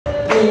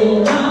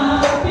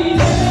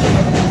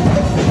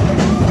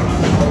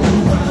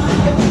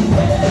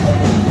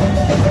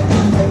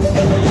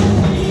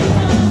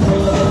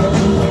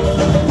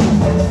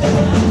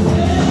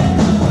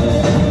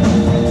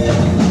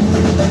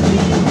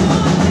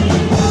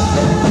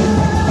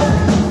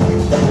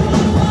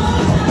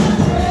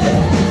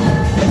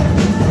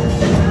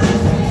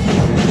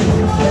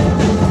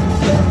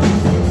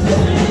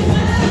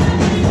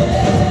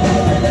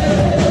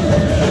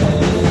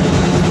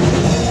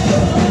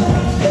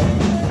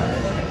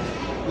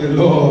The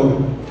Lord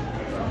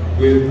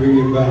will bring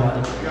it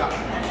back.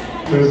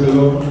 Praise the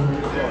Lord.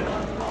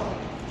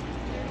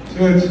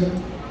 Church,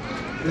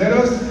 let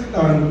us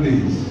stand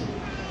please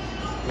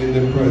in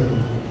the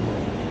presence.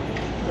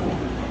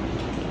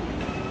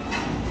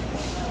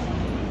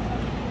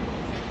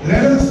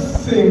 Let us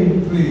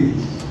sing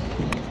please.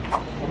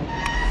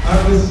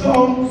 And the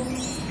song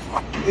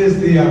is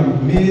the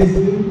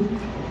Amazing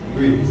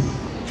Grace.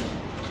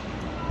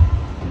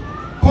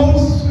 How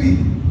sweet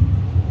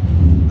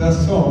the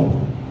song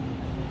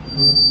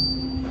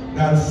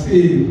that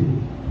saved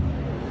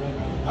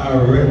a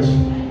wretch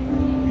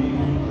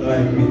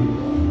like me.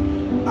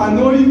 I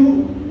know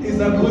you is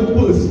a good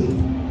person.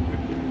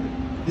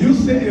 You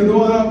say you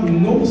don't have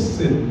no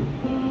sin.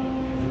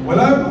 Well,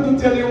 I'm going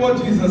to tell you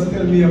what Jesus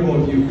tell me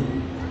about you.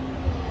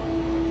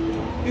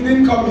 He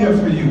didn't come here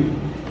for you.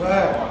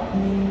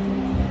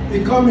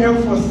 He come here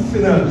for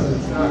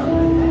sinners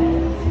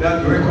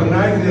that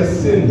recognize their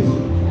sins.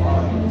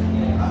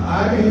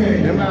 I hear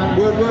you.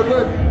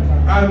 Good.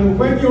 And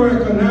when you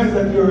recognize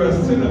that you're a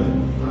sinner,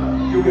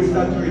 you will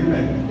start to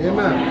repent.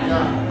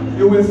 Amen.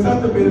 You will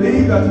start to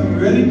believe that He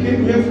really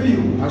came here for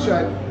you. That's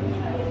right.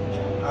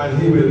 And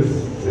He will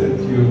set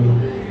you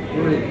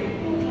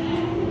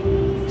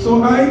free.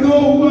 So I know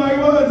who I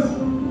was.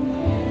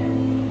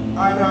 And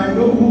I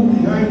know who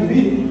behind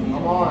me.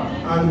 Come on.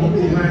 And who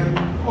behind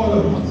all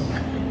of us.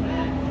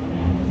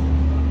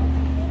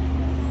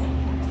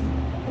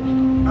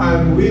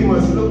 And we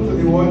must look to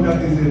the one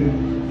that is in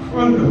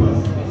front of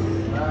us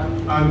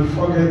and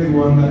forget the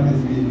one that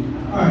is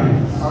behind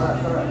us.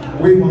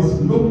 We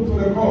must look to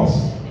the cross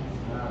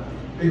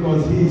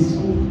because He is so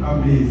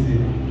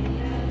amazing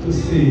to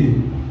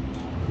save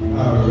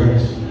our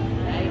wretch.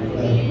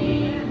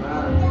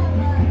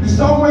 The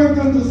song went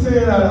on to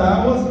say that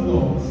I was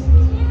lost.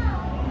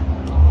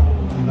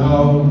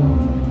 Now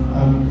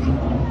I'm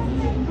found.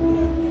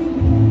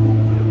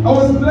 I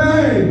was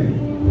blind.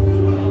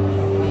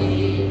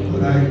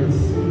 I could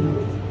see.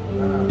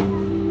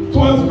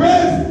 'Twas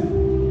grace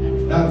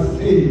that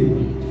saved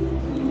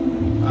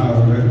our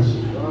wretch.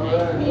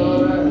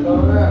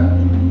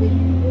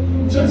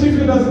 Church, if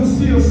you doesn't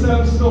see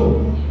yourself so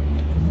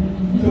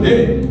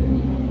today,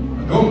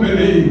 don't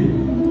believe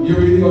you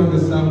really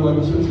understand what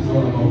church is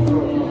all about.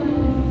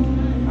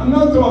 I'm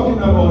not talking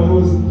about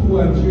those 2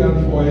 and 3 and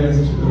 4 years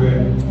children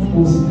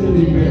who still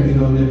depending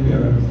on their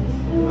parents.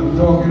 I'm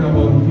talking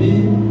about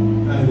me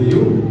and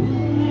you,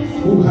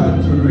 who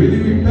had to really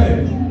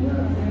repent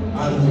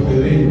and to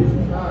believe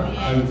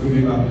and to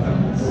be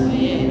baptized.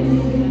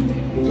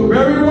 To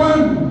bury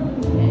one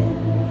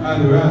and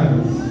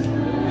rise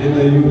in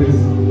the newness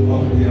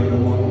of the other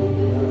one.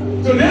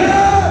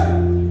 Today,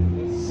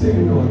 sing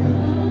daughter.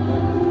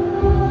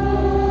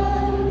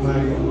 My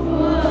God.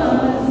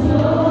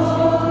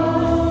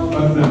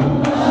 But now.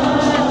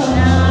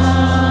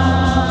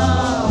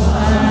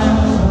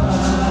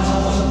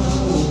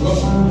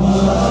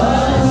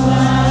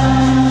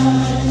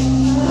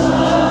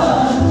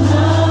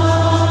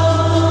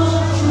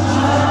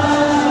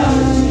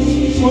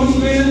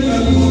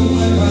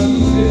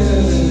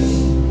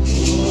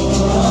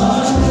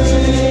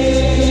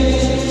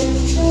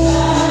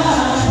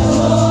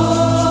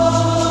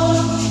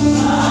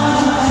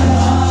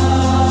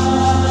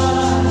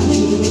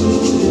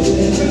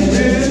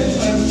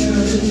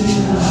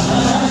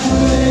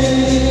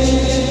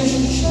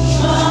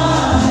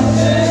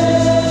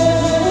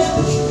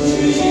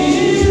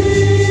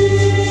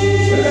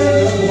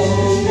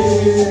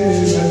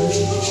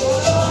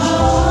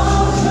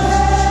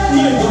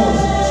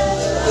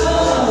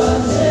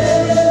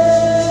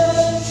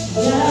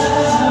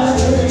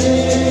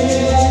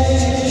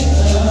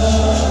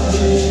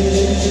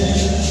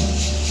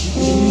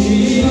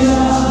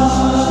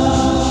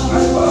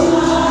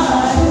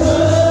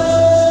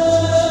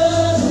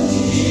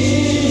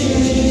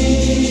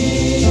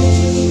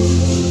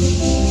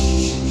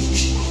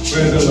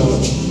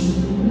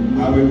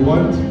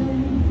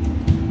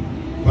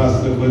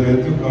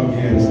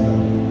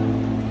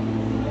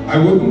 I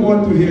wouldn't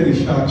want to hear the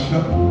shot.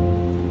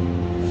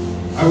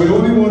 I would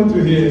only want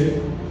to hear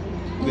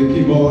the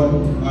keyboard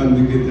and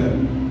the guitar.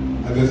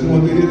 I just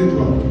want to hear the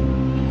drum.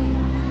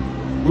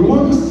 We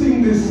want to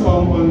sing this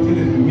song until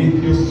it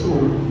meets your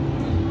soul.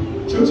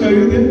 Church, are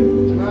you there?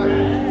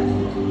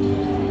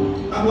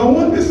 And I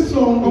want this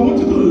song, I want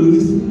you to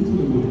listen to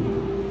the word.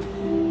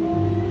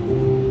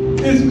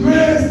 It's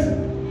grace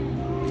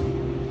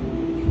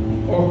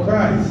of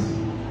Christ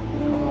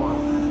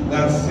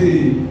that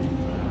saved.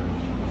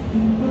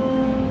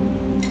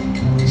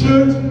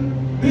 Church,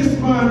 this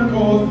man man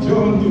called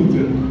John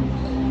Newton.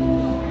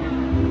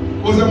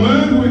 Was a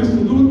man who used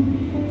to do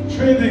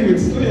trading with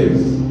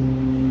slaves.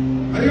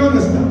 Are you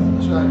understand?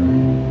 That's right.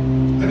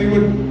 And he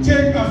would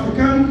take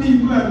African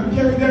people and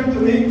carry them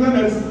to England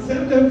and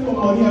sell them for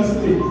money as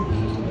slaves.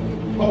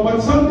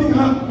 But something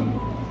happened.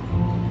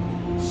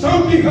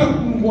 Something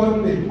happened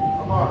one day.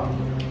 Come on.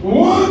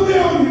 One day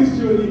on his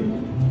journey,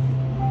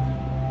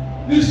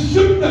 the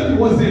ship that he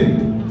was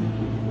in,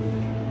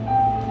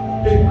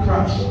 it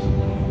crashed.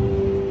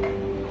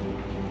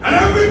 And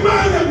every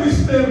man, every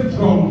slave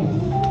drowned.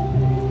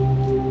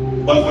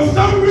 But for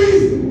some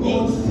reason,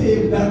 God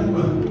saved that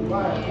man.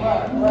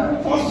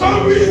 Right. For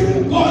some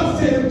reason, God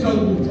saved John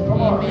Newton.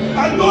 Come on.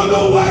 I don't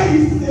know why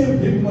he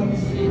saved him, but he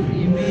saved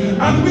him.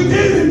 And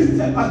within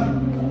himself,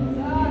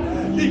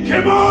 he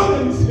came out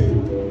and said,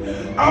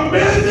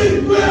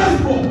 amazing grace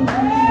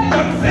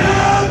that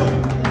saved.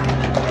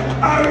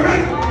 I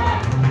read,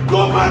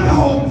 no matter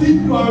how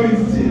deep you are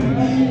in sin,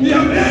 the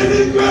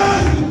amazing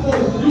grace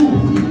was you.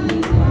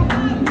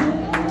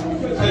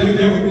 Are you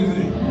there with me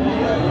today?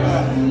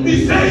 He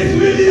says it's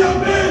really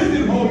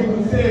amazing how we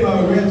can save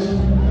our wretch.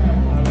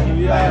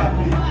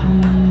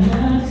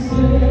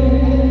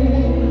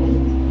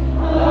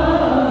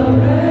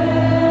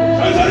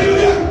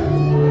 Hallelujah.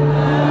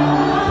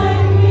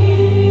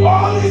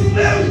 All these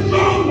slaves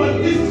drowned, but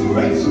this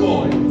wretch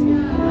boy.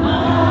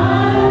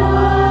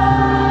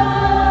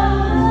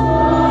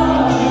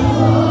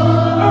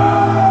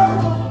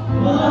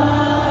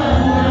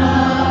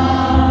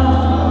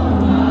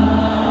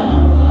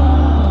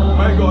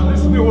 My God,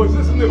 listen to the words,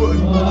 listen to the words.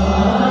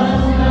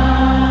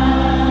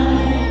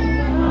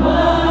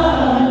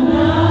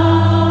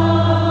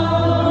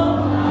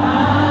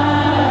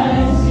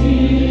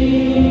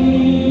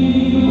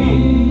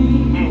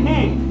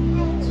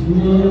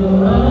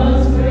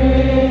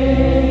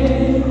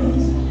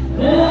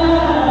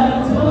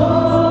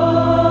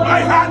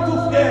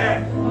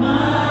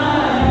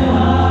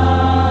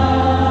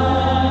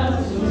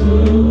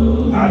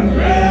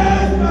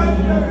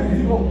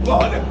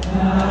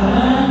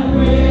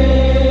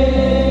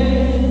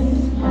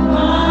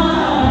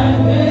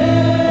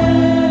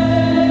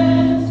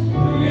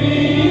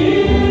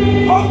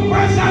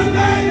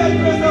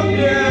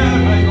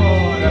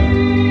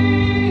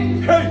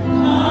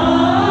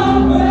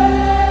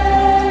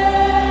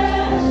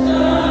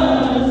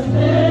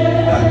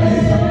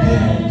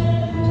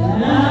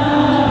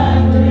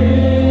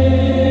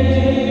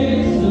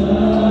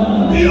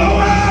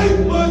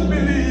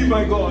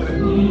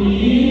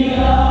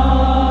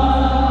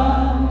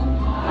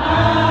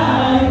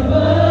 I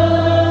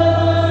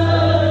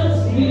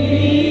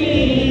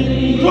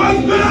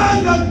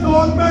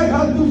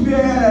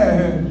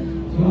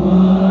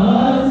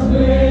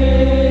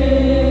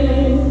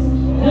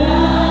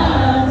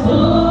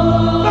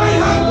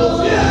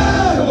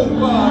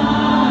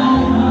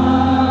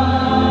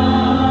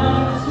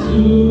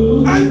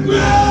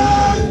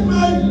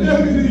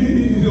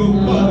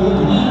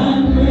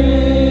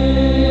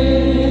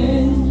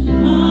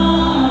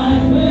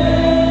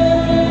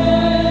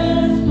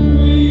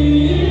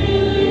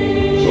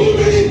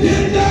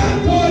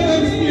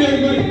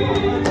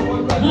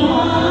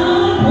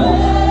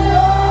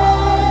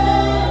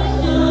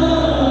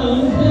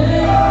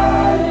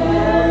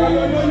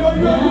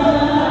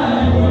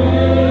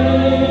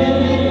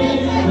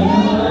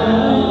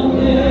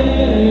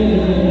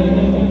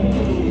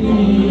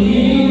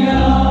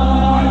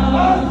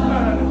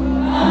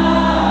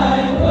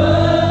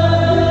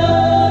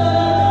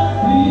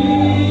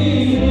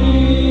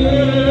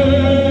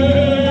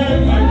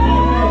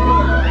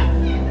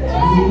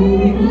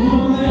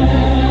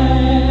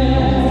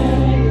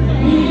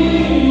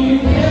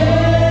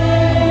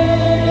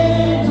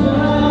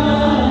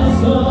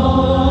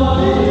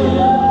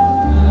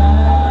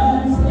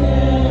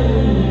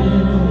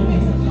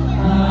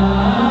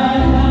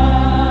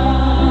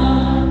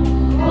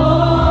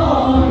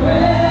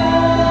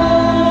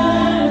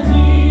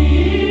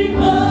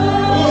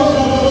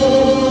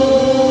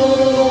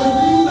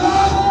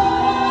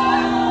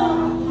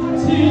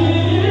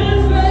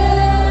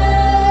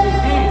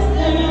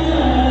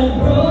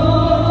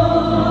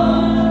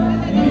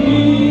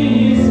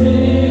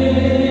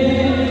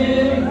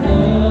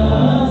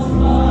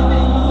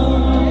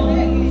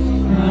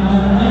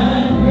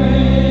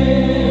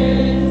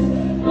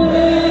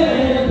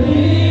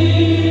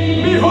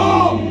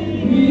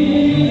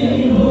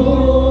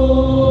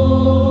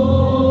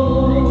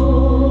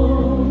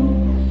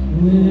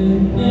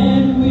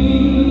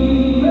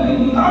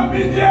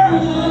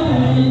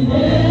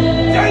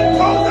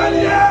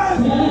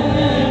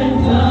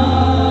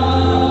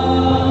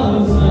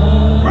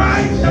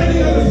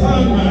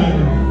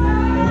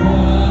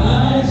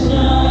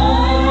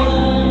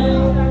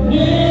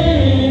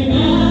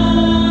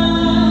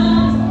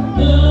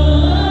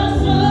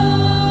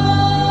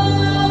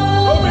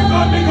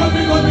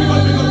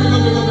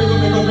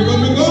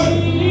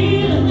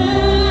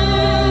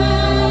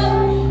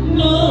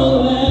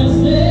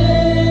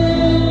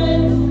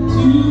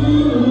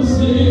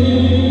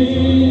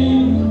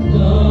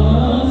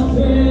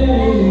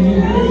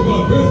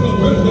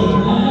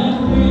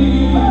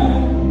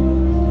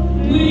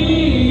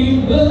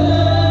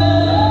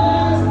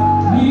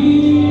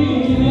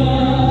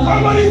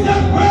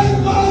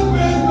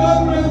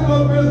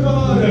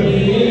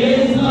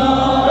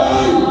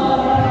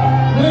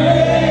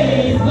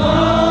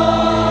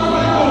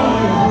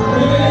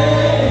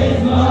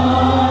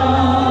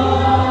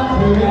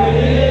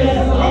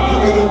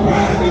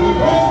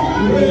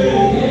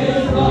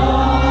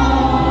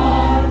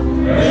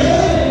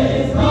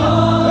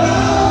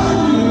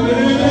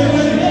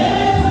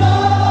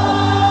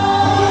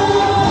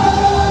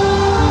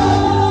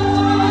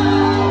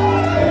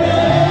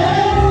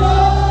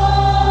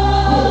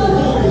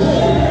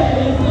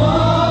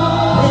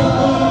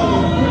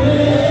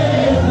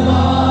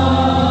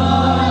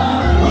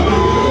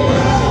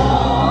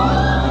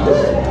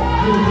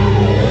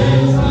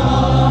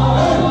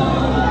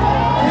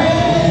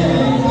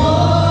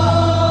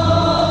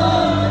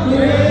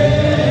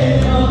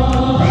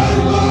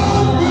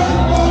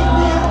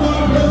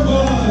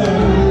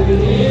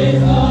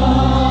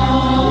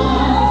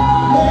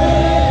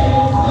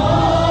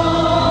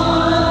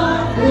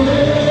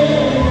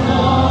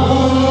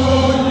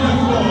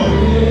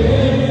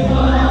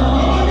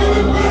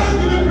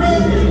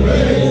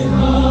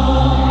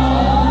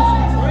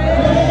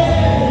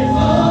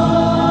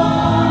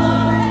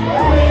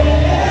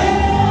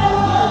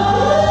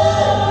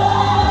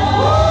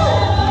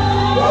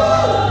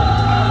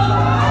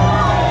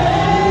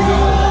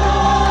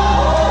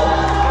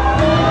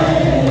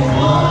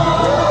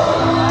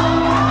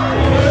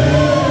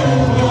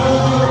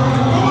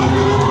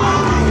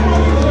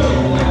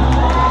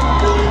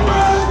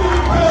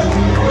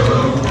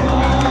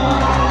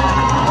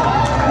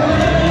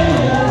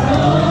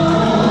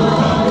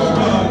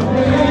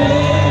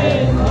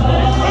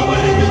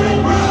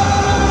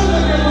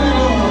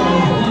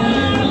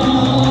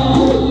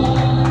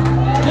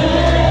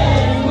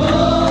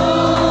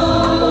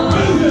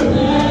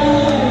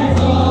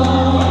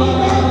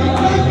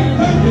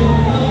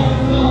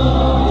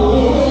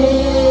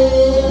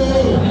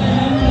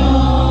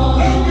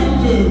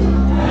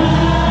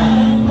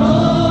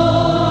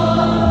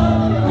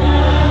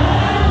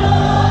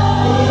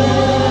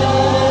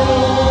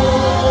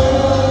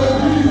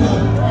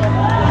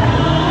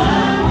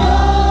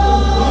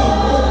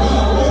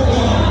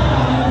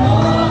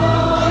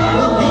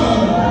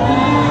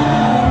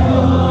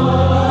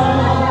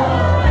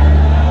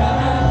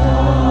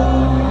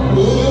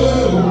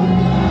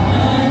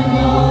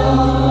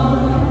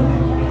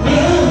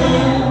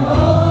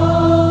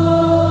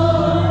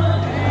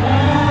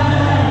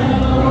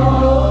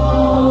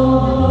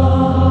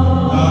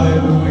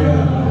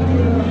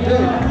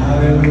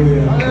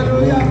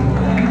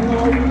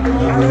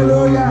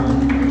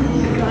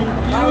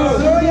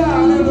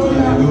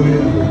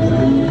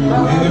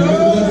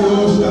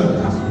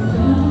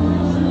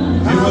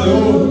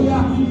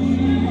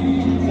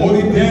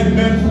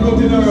dead men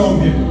floating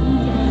around him,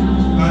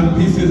 and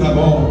pieces of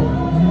all.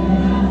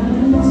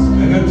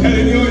 And I'm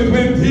telling you, it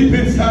went deep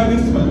inside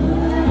this man.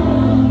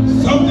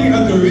 Something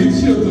had to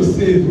reach you to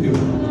save you.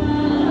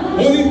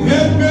 Only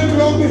dead men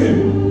around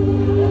him,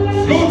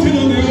 floating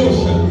on the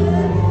ocean.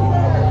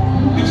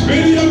 It's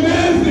really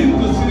amazing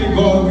to see the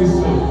God we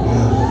serve.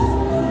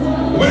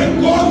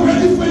 When God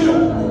ready for you,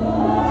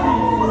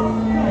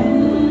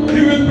 He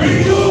will bring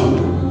you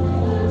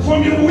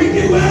from your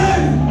wicked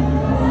ways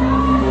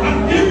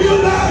and give you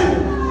life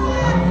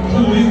to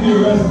lead the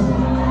rest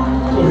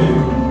to Him.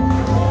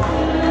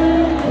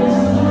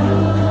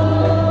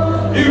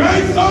 He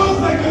writes songs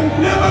like I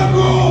never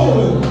go.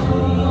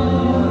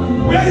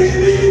 Where He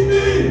lead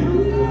me,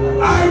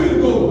 I will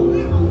go.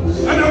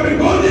 And I will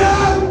go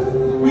there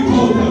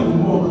without that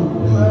more.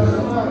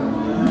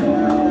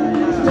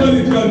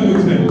 Study John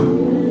Newton.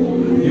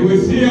 You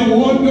will see a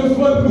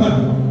wonderful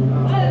man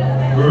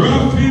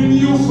roughing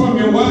you from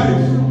your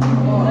wife,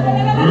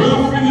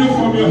 roughing you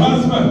from your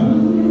husband,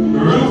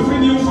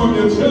 roughing you from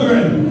your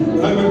children,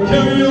 and will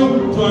carry you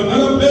to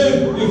another place.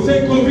 You say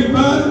COVID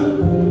bad?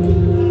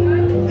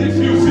 If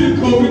you feel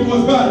COVID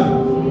was bad,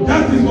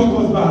 that is what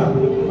was bad.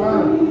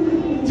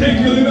 Take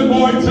your little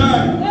boy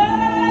child,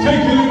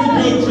 take your little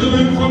girl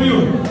children from you,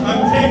 and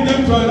take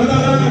them to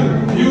another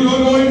land. You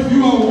don't know if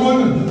you are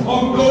one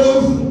of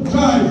those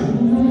tribes.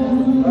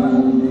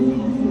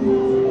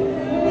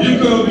 You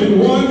could have been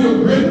one, your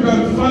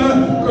great-grandfather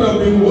could have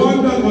been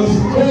one that was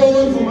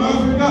stolen from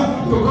Africa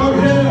to come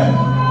here.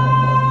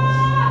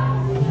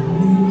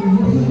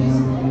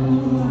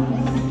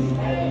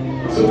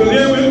 So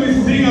today when we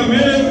sing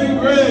Amazing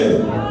Grace,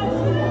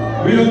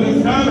 we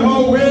understand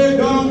how way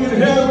down in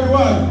hell we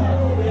was.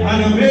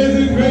 And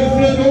Amazing Grace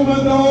said, no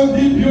matter how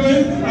deep you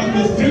in, I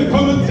can still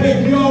come and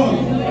take you on.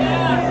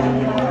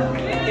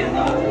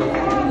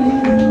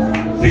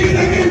 Sing it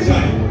again,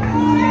 child.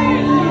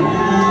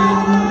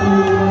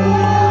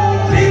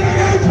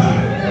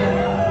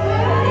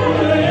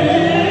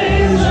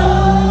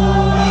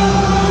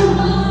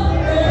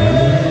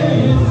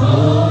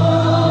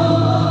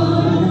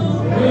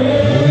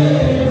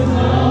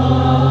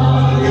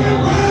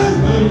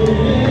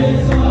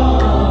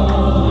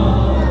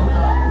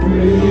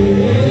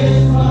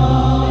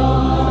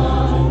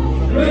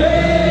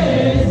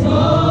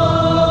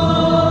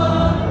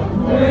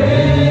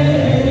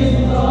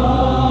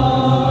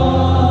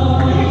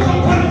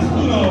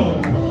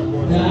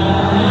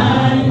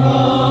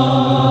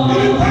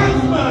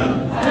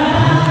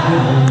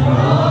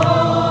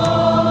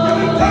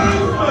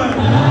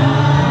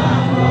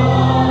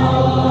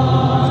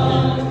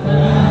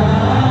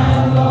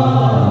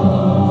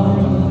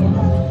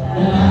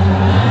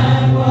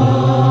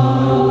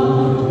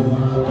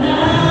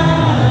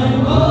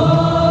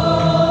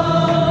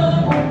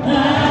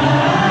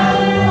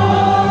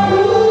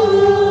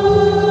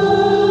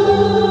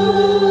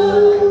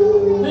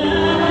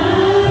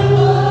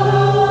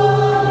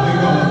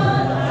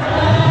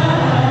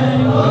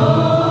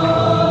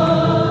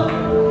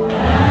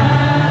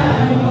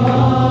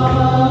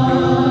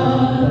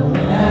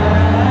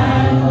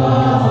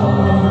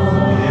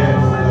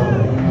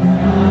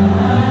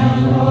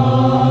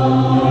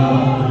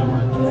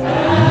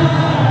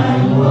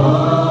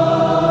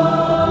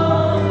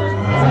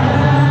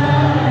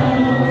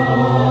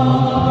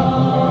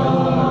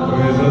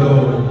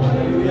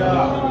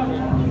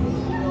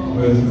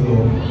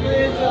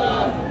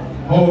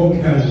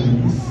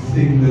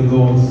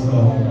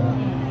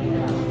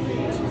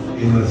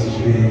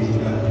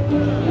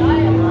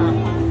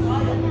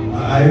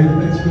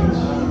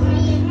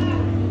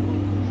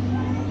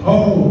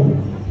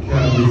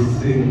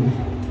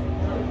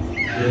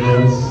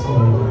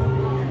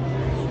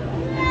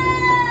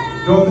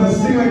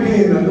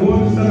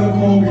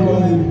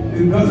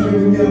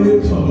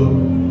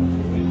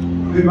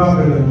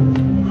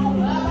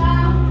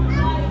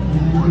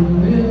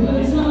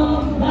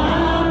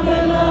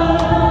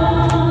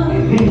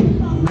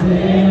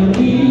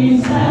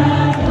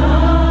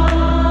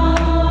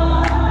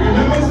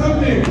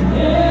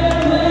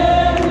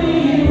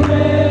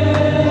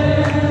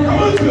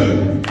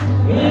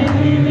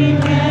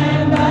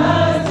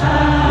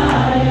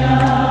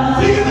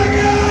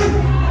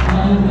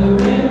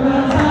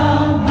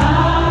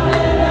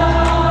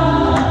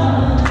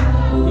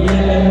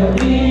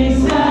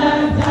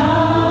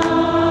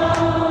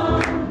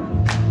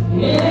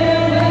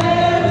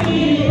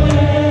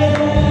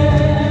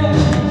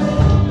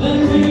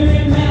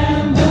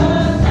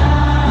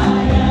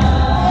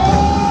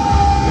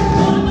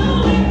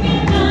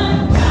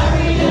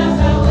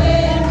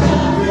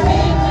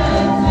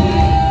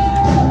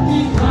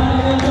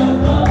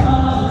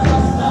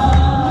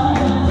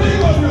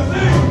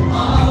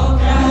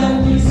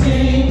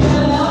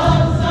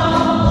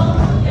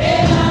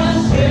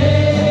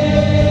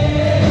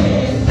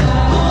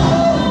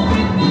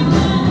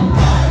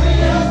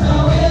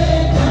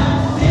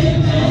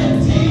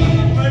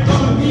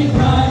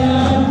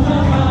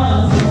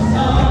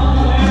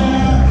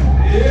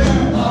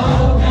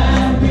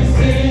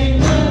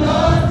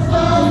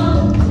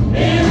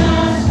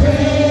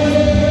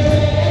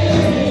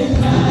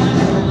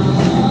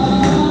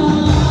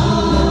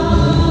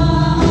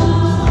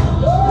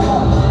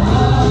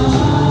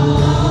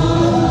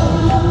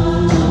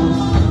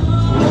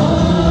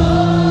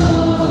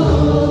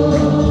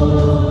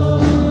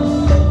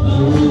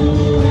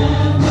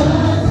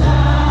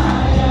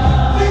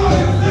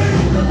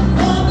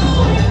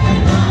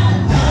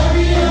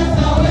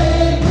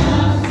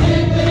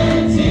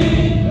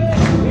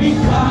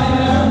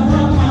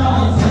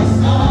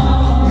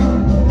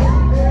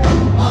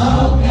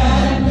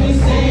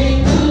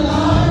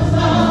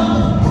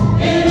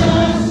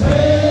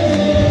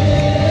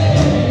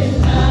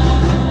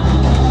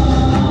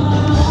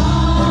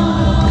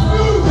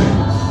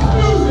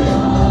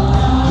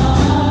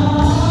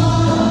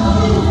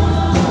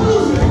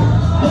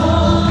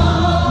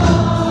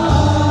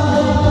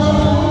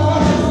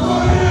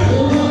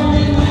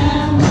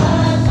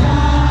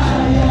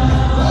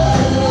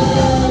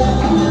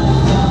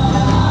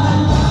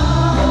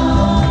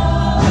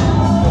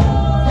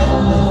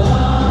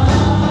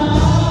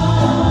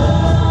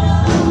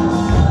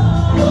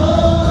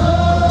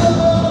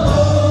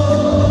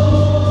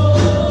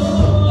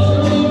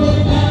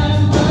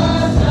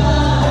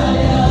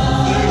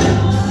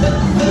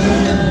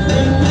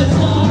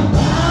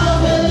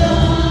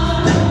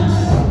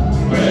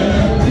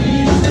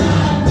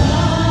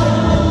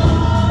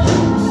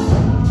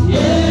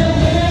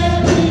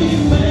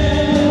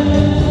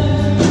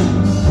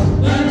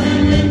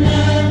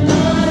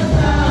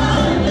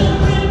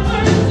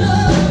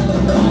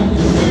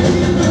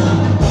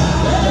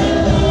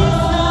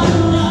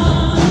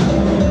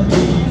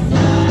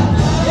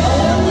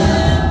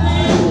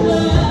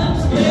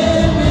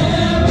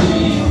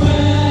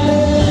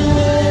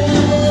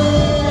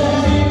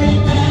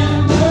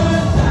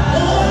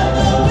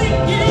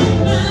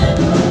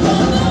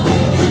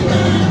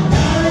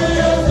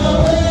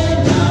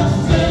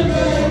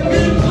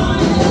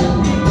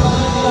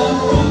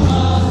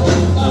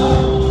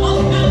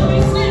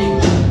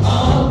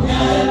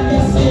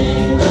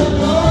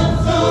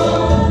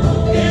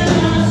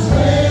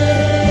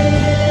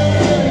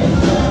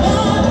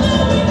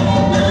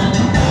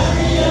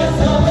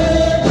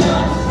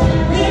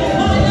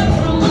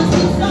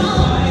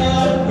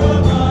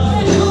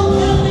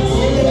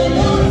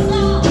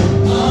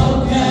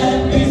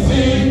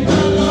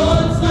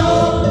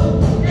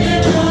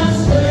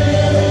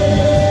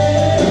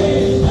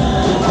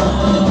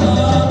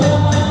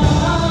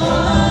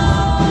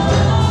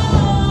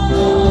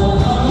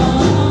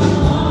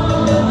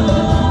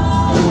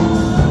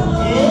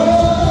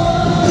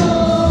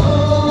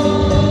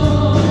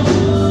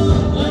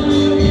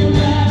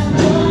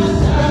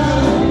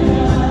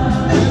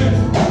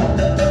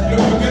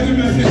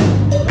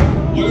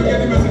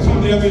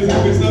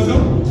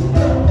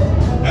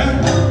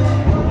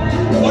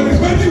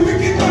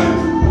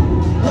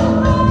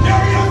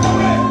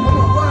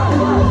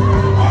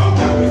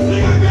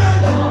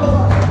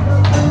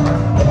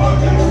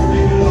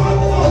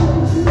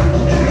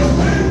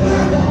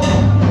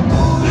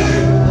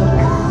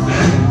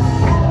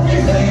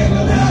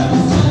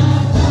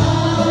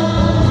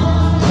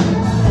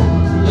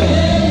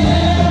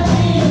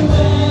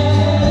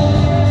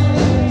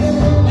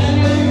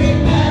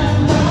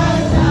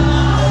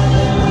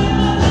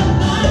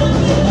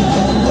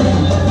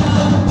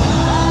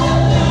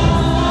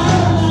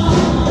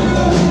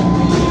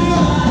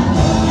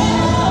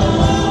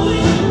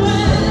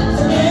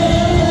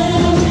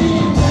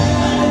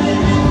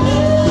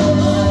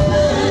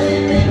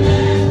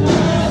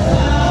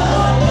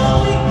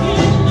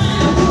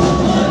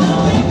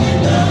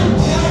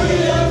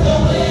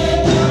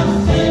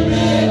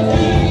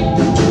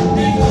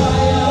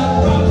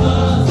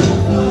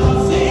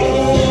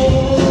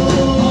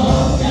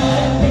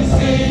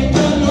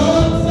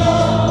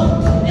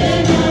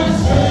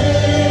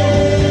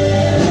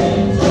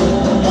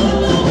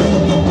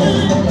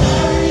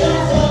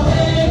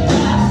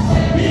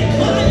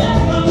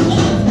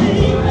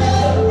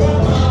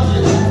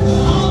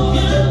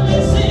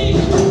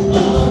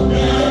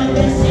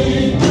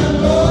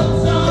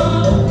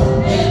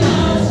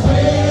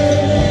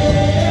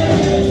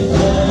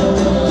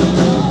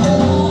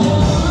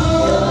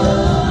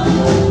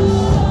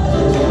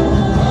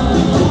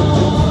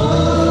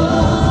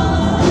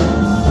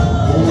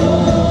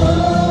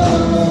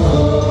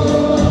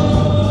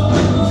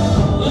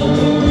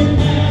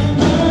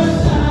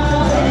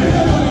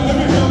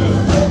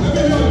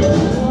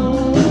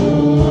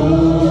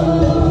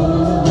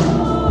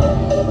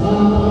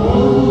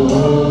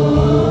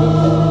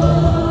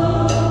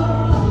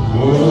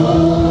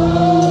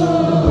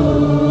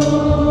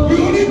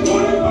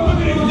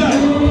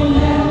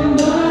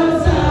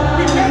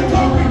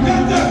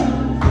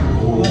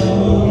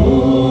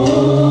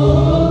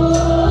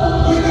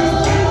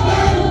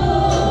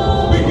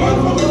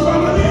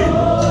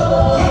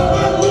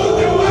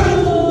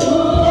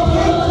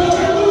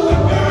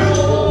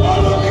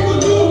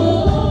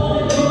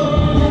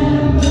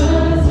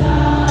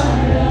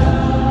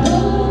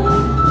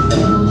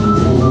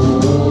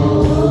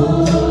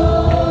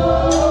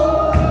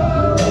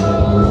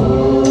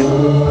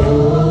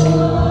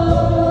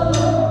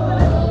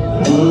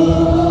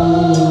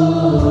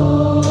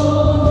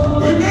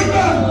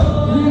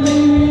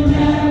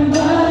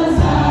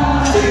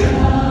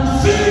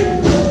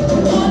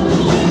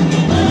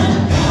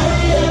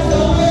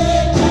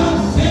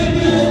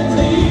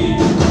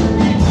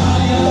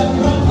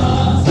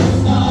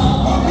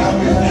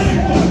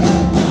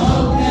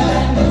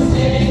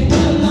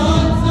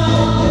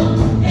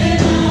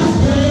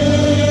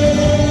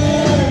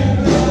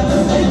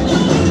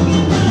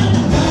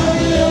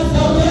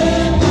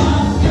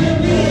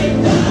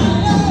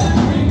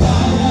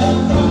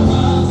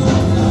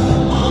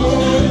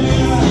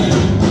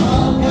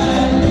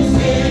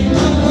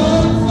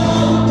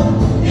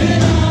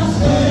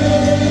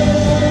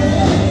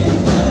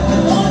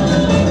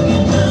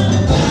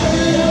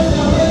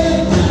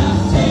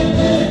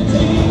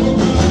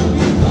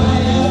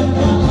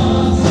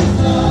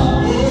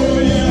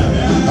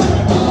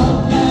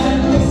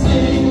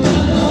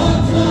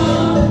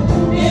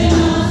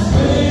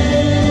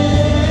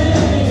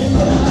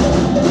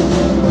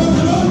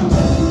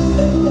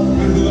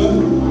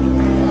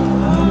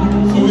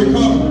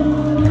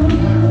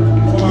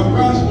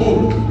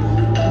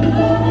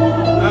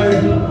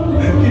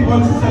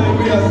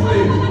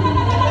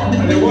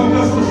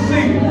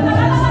 sing?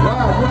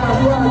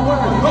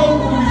 How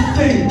could we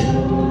sing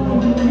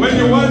when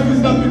your wife is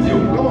not with you?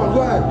 Come on,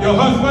 go ahead. Your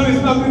husband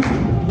is not with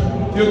you.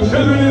 Your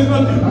children is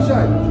not with you. That's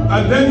right.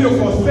 And then you're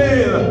for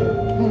sale.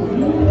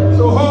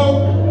 So how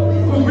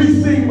could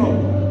we sing more?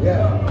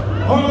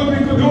 Yeah. All we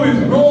could do is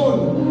roll.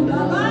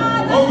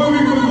 All we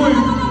could do is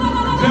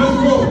just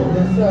roll.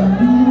 Yes, sir.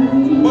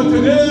 But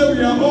today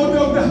we are out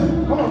of that.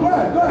 Come on, go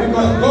ahead, go ahead.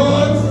 Because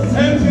God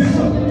sent His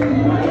Son.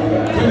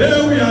 Today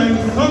we are in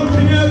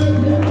something else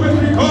which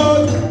we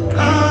call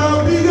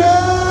Happy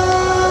Day.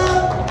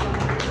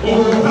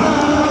 Oh,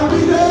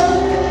 Happy Day.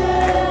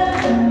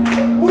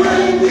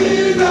 When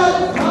Jesus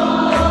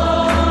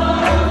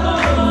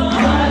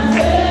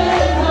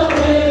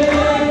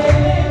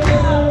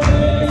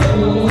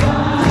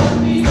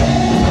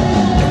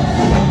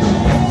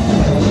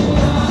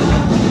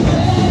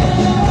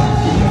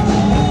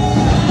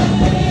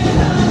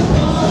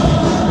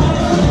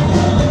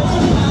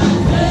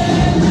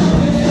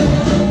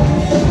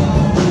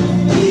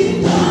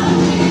He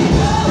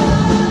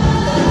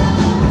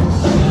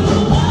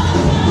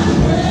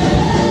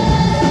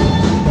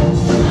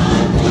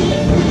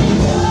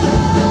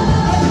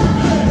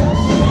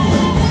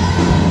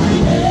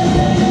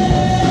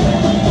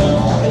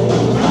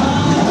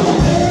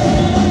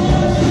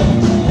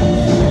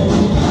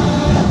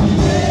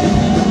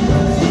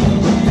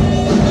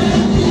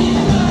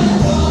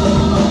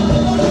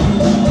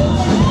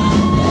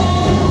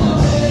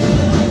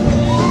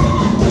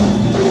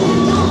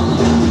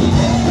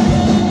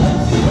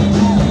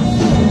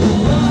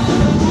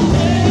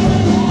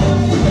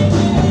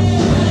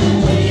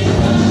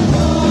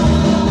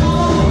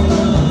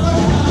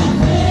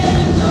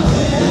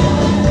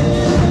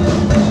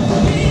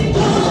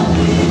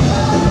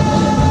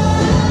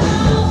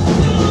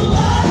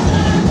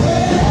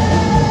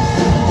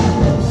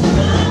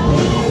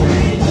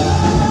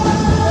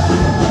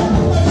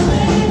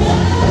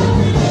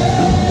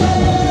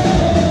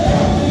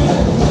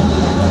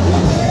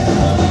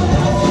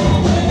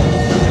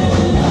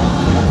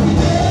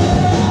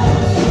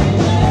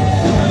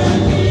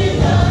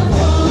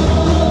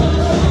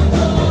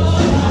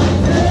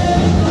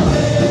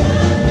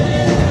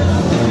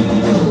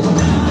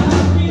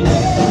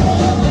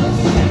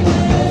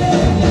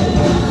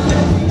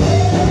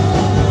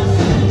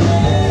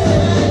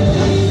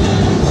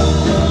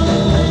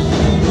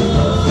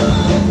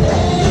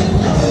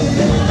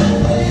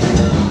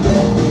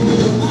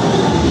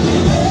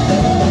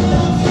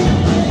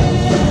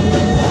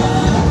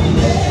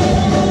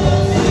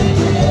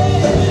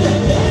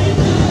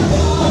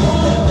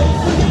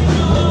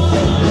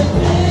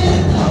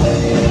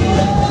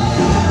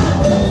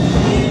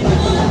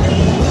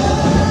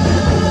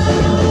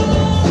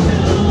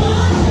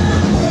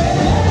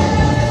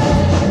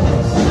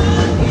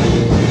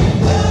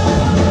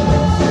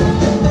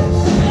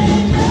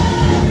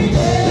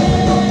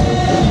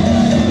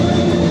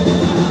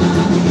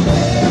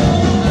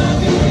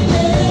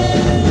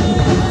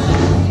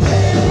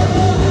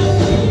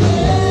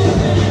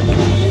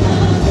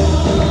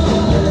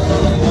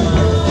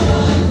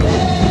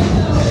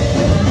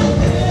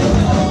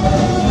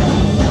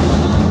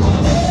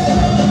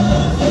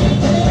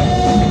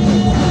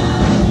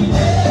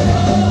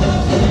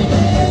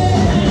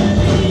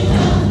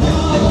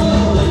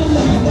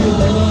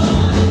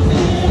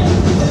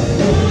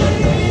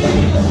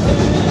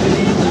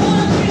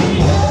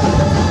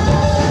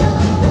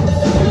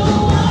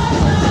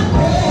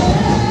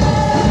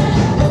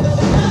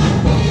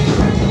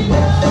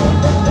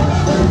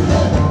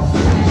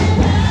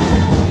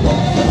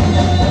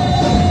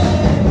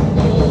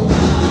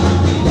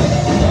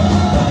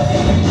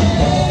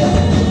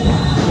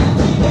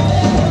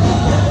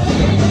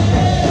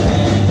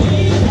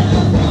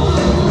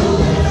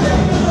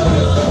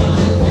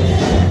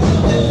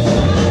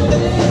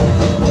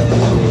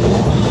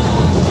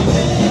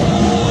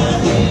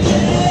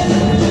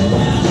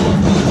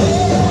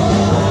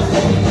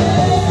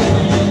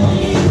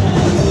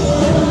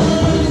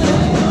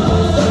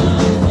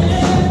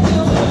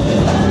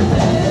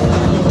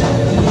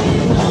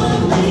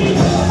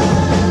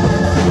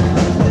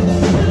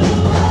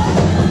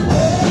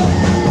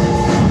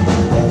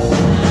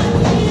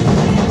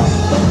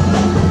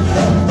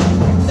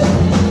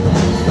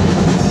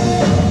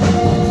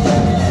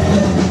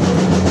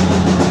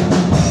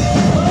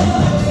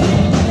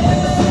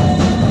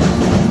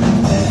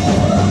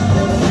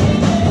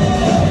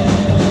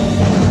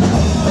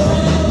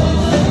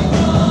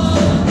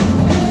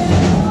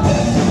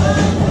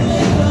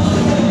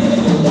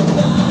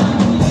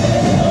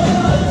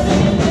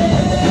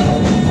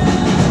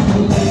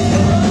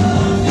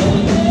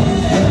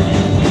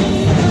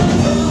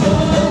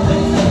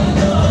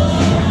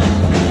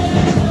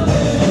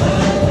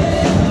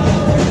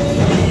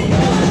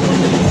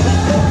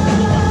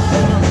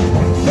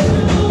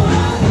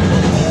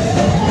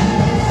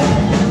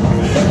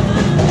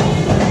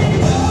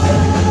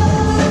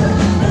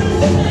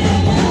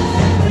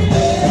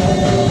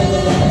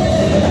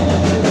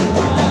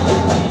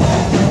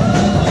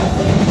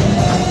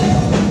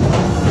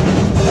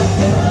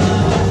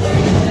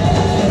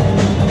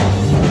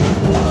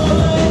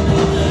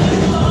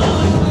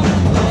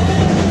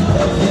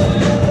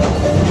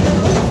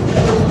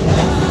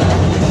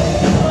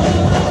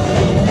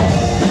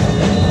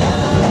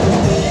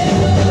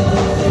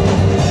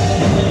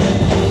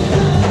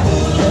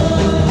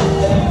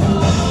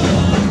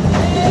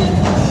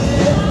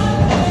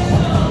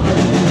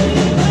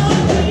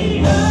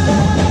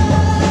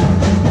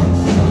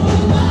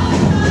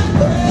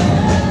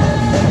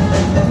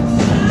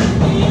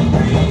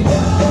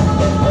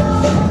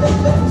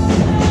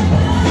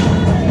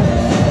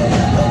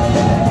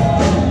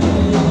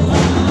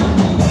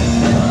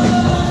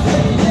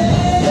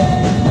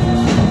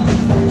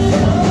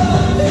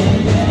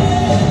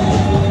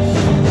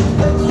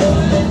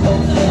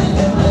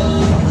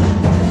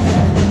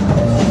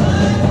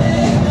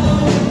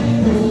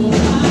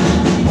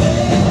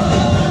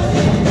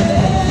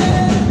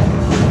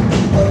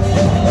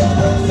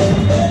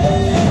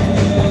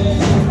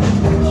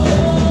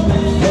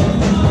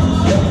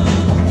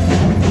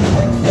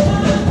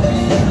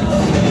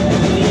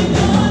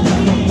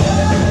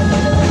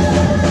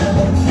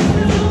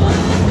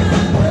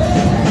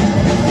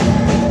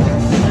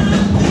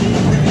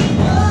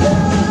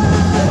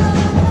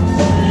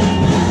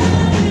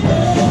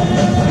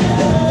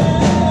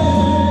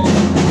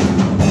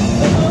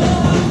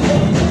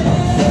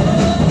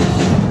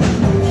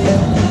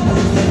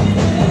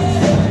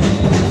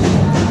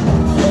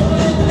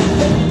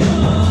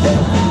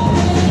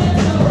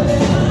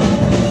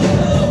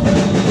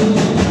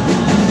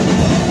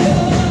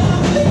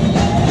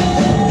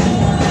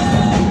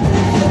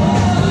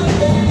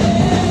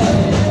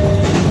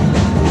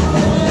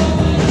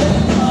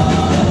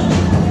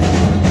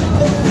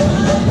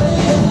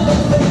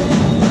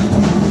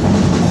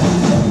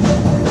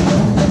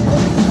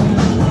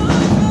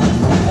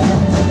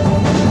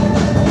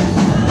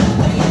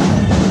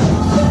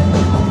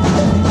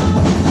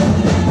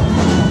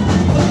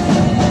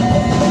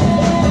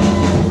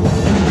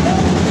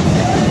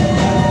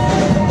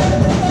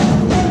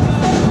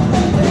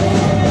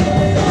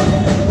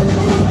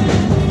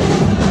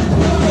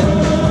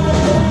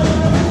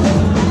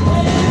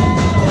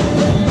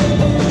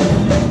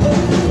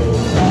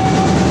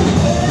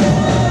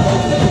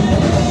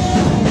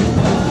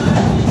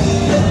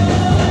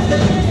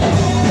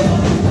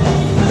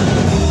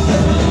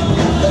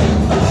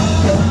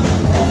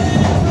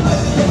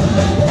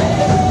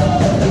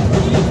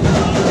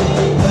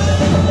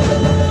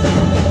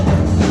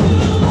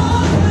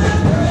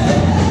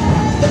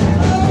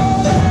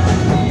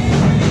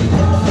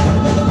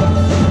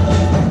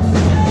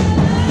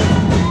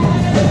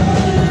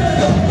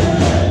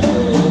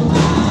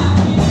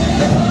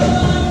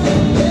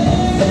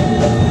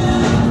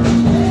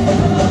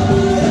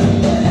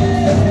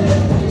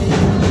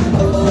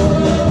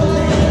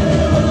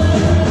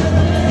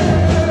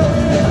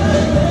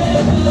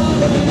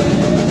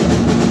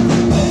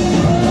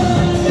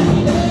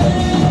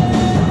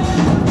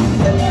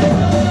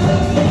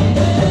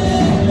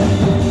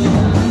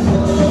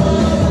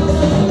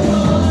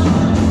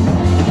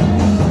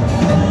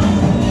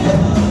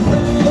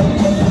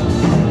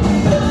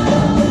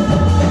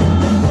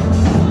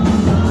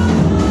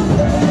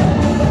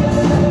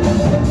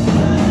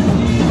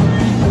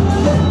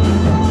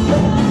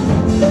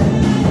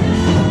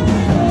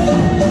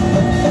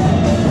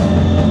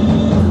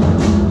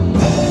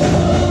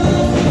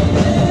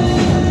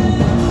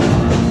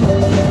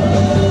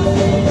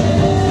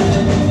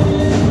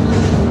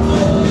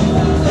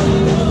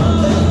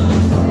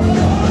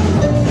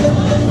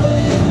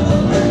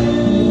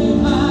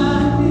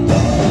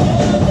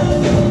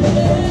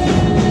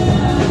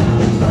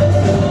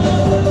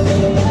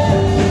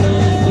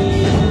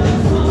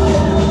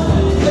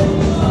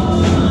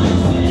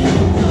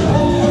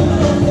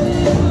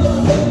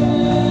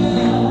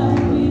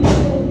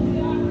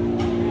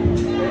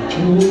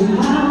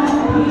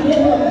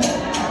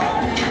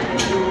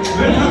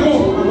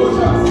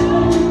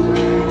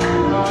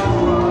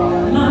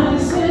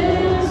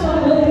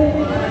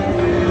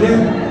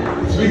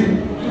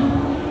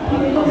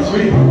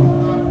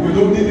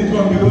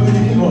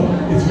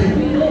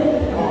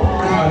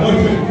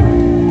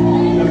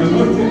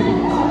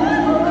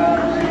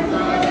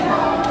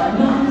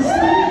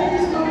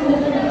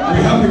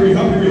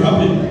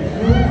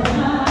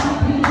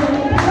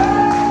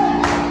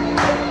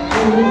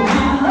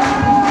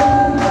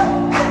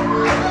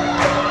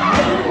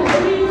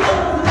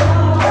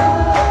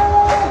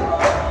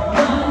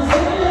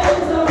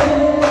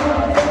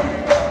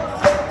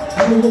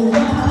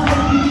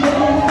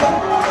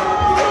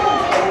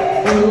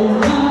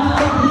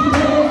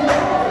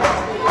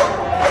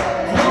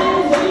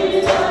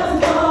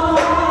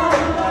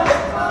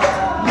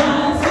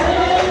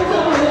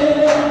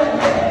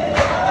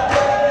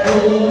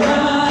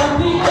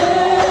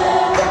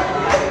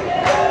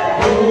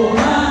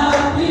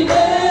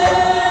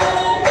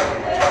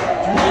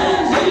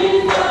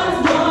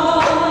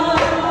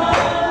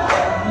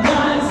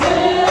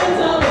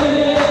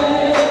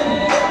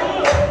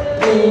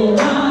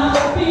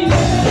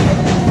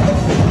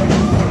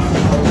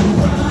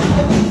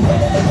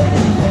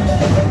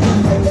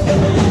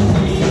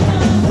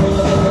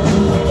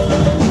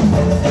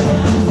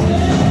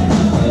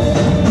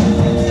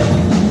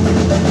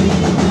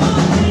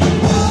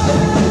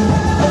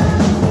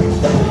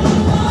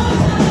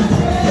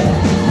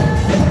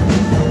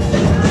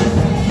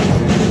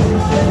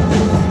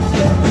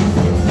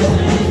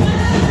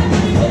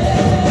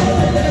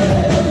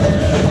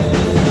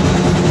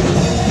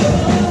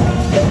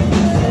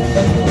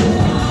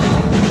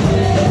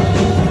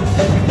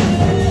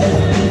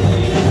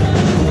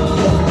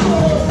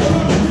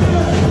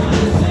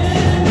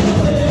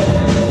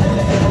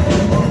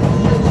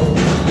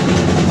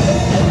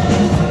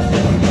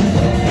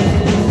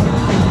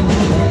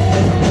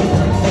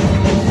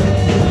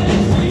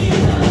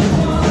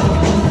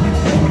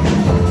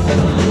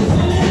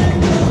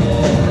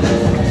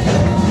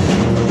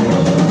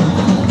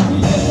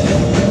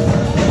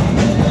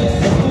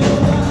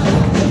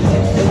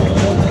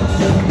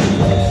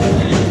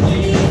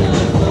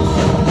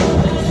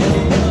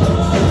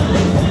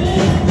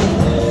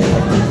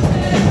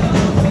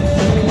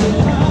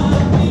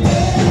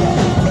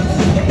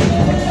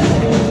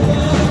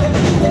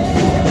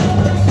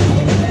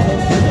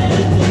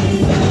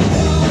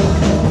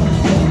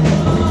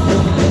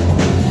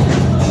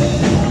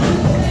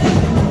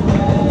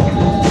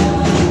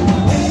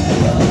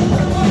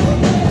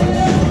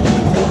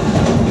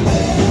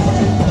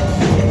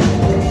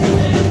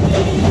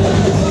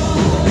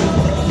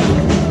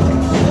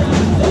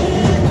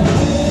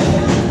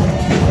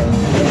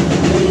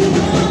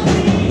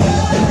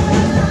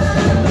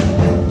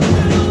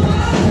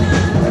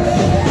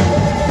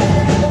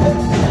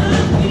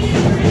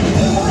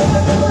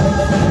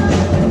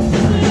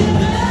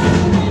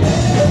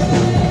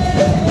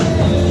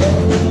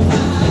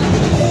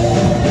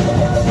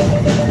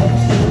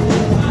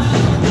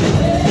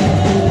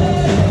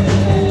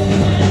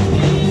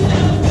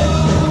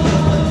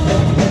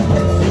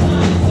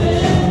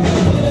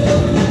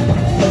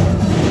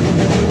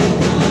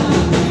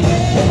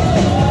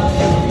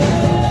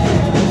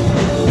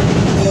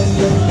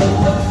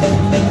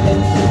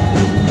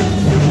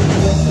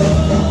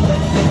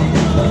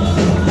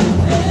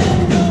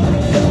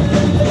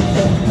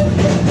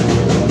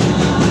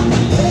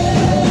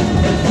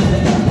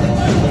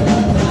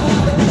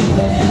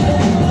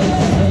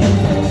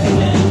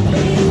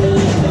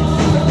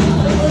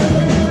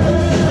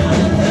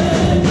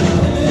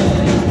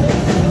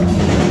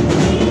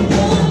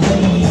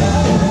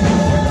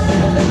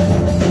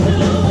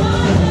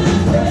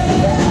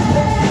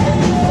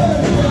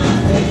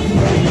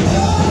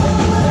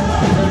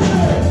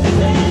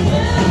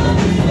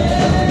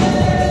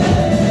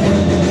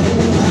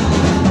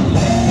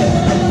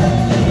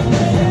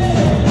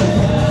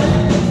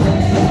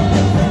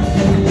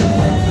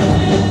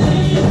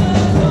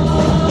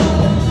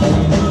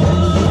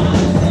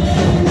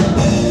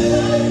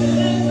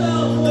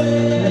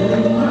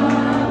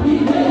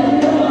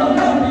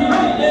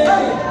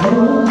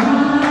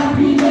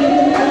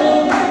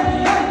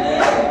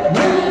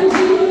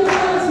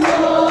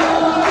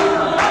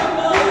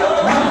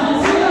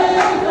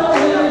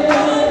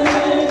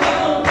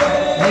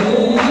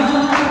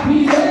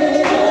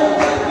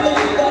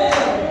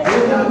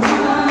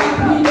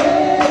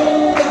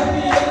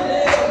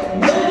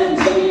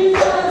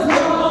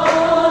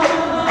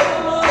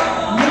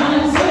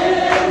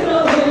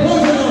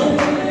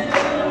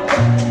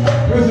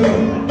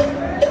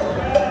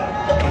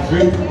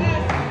Drink. Drink.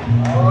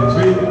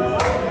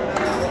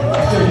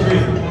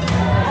 Drink.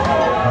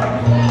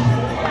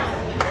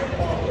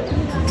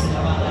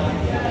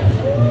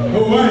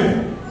 Her wife,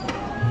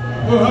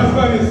 her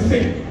husband is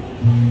sick.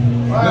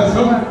 That's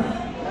all.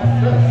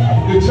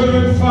 The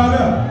children's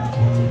father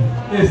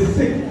is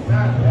sick.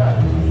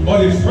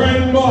 But his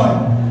friend boy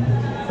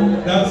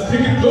that's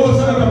sticking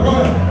closer than a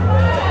brother,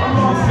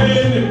 he said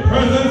in the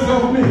presence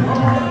of me,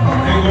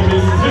 there will be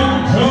still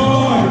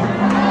joy.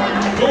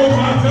 No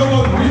matter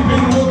what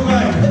weeping looks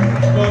like,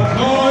 but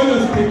joy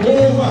will take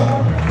over.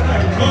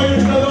 And joy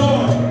is the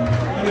Lord.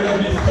 And it will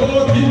be so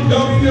deep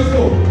down in your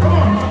soul.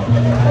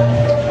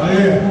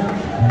 Yeah.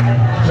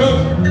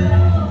 Church,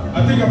 I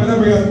think I better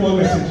bring a small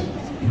message.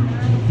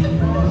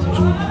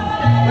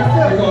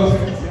 Because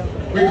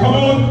we come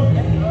on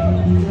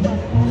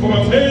from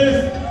a place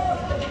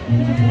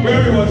where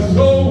we were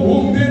so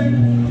wounded,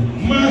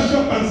 mashed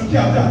up and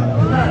scattered.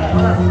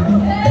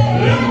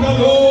 Left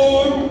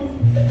alone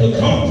to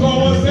talk to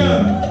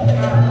ourselves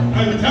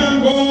and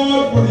thank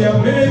God for the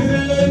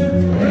amazing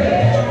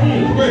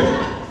grace.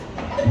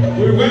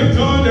 We went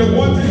on, they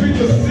wanted me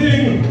to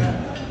sing,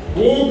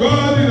 "Oh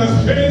God in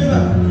a strange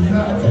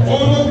land."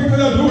 All what we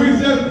could do is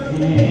just,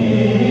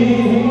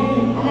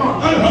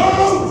 and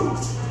how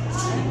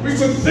we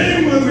could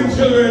sing when the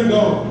children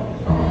down.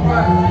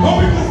 How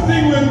we could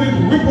sing when we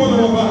whip on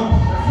our back.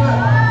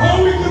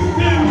 How we could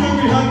sing when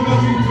we had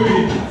nothing to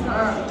eat.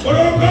 But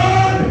oh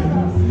God,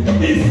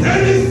 He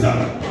sent His Son.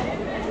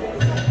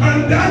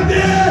 And that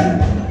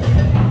day,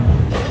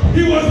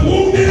 He was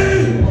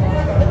wounded.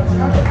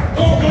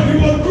 Oh God, He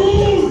was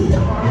bruised.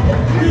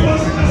 He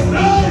was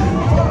chastised.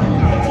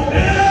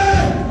 Today,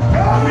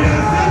 we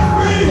are set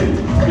free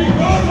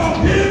because of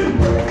Him.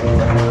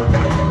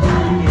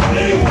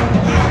 Sing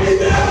happy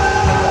day.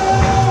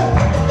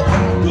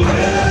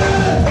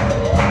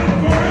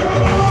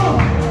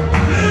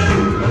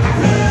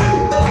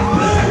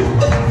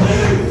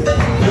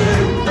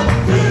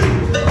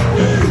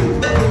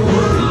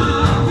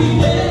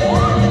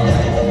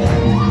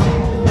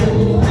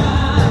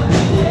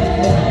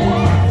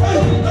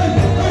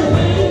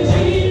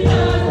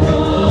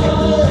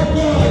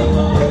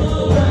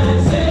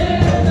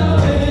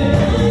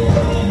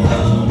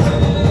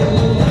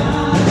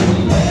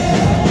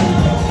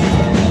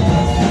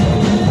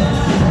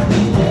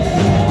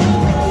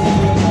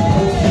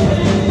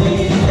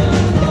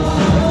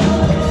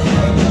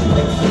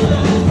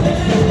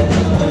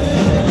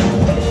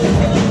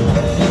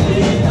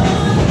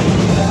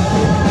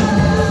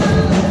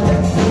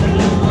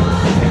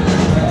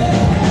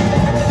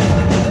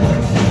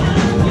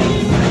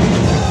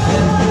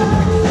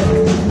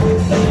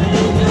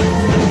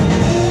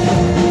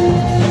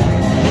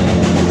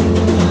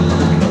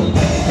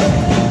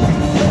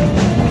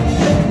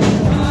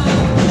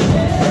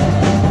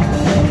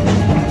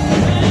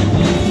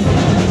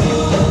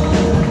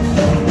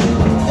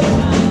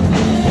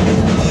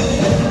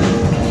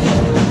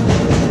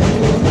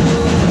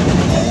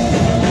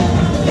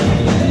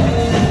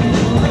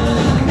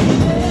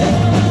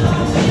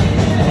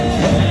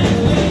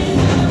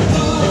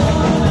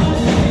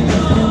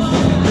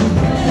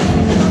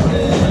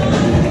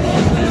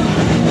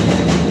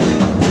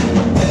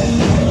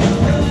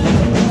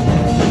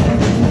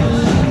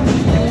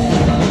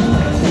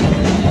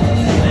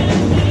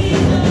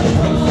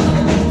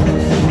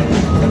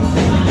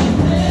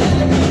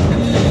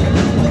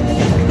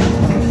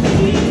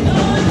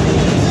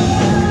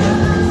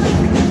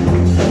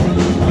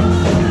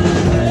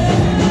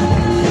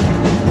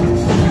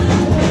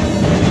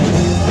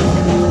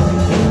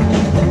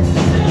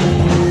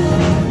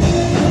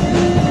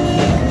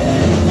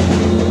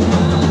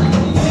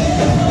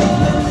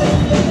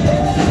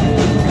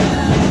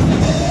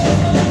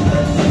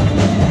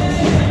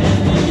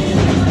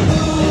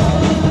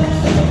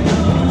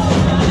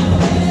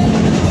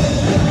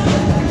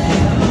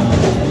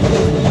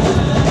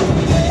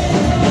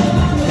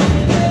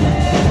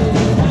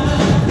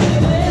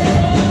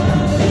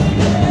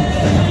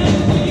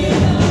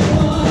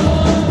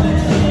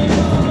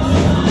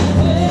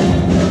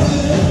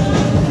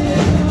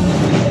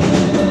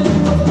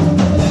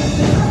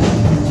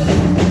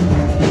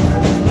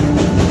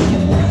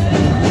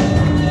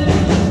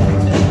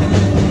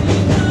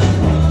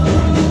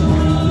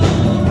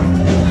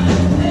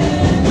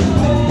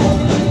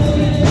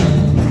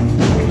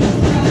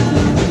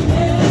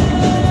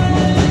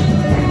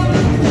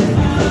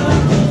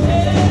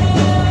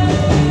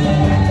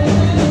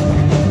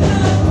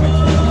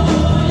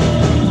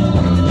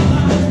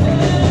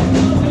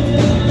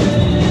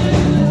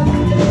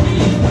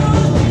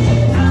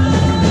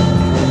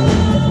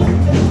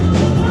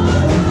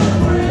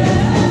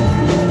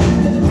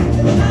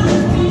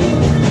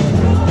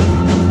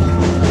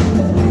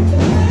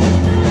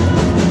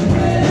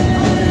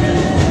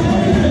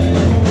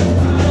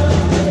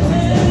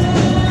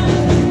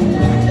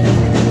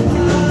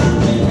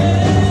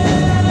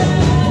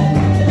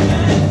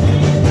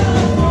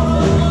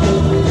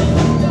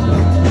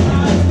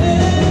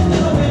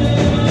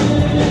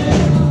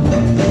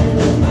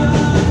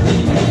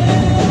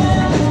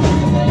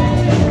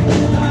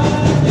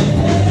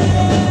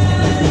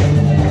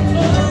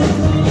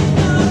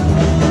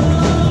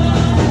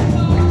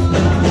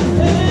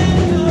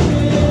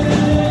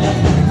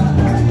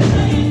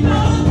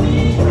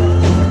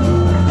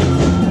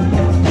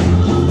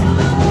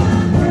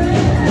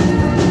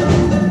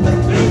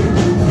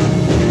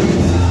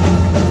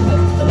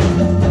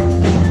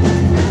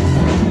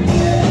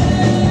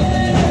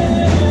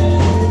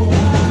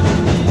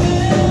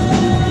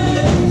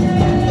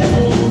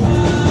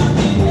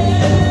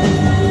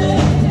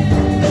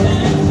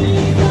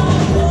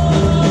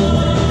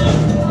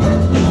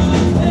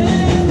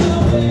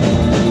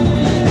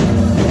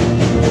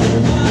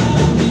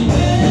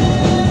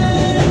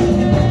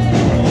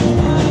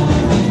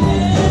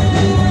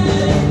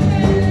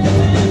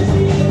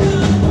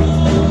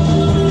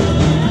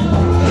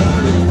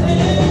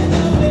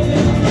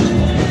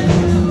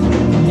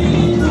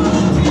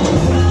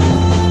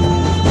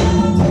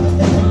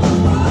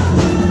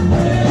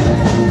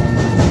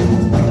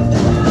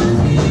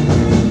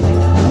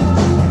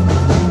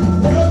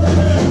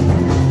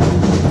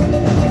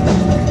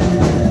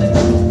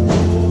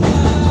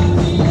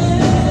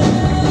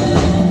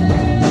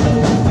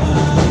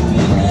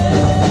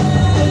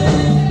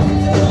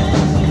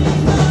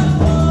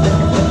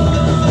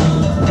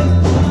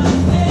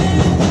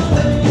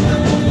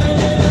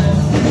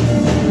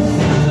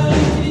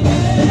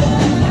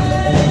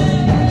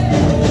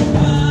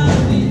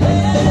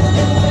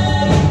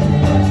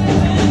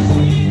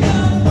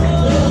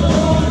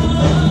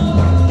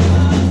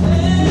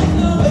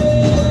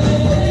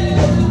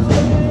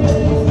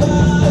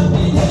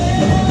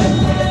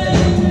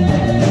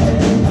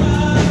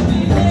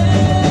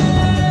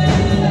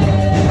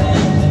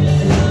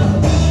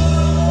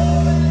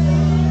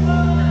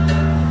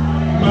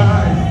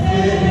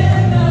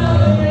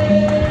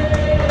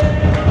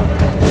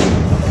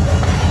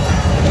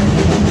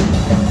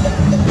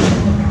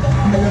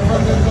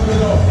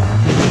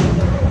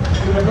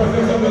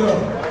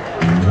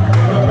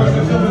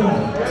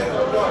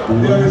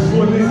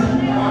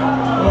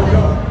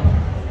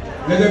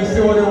 Let them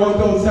say what they want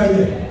outside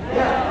here.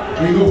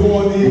 We know who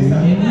on the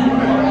inside.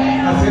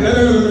 I say, let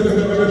them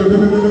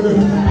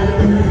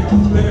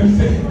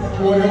say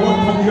what they want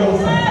on the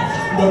outside.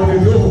 But they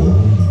know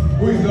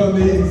who is on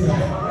the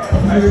inside.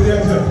 Are you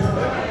there, church?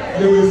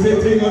 They will say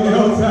things on the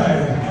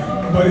outside,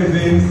 but it's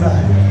the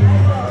inside.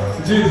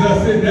 Jesus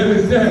said, them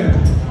is them,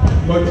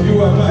 but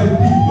you are my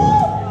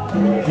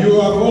people. You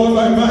are called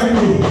by my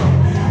name.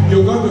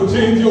 You've got to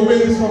change your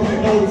ways from the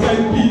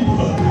outside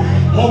people.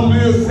 Humble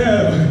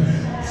yourself,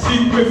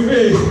 seek with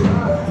faith,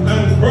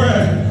 and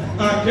pray.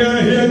 I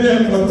can't hear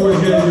them, but will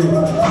hear you.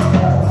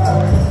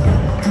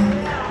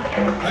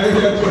 Are you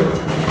there, church?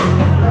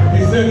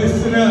 He said, the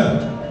sinner,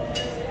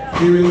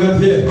 he will not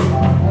hear.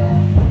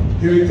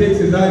 He will take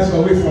his eyes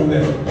away from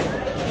them.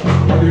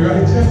 But the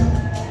righteous,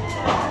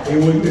 he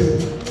will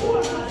listen.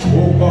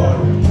 Oh God.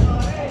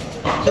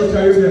 Church,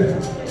 are you there?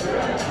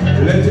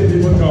 Let the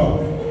people talk.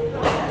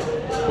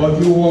 But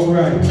you walk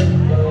right.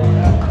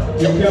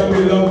 You can't be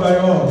loved by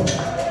all.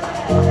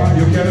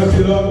 You cannot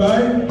be loved by.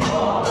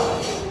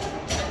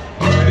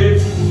 And if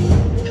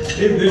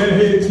they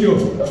hate you,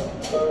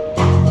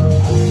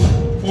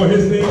 for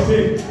his name's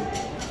sake,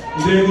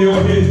 then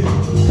you're his.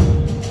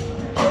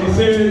 He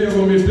said you're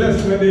going to be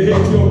blessed when they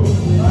hate you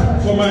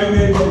for my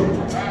name's sake.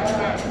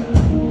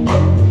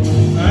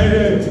 I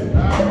hear.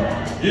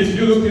 If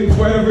you're looking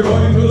for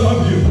everybody to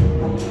love you,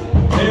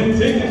 then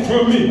take it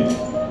from me.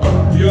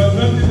 You are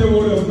not in the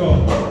word of God.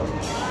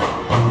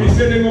 He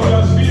said they're going to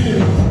blaspheme you.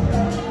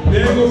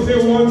 They're going to say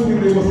one thing,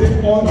 they're going to say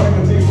all kinds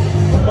of things.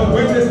 But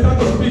when they start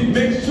to speak,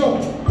 make sure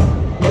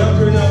that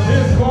you're in a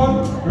place called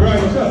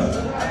righteous.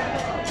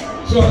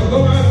 So as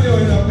long as you're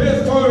in a place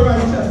called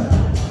righteous,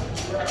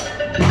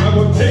 I'm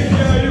going to take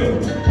care of you.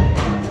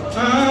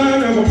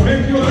 And I'm going to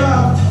make you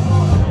laugh.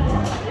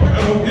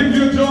 I'm going to give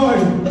you joy.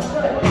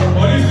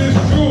 But if it's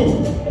true,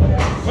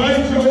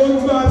 fight your own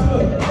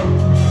battle.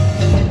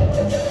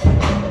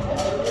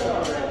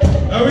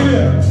 Are we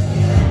there?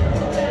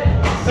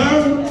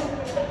 Psalm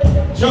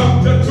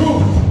chapter 2.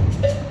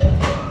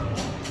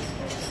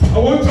 I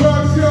want to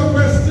ask you a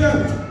question.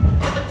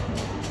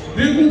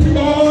 Didn't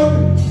God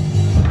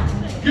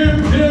give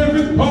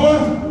David power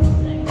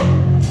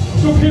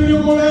to kill you,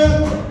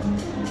 Goliath?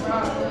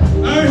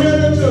 I hear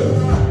you, church.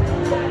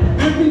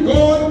 Didn't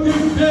God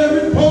give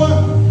David power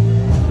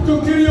to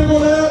kill you,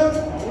 Goliath?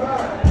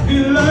 The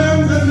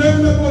lions and them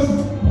that was,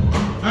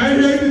 I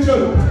hear the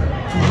church.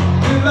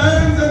 The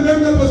lions and them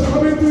that was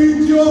coming to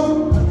eat you up.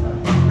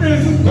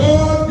 Isn't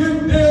God give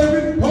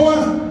David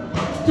power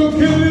to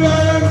kill the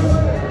lions?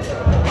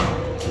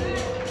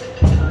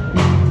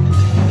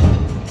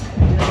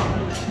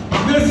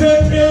 They say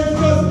AIDS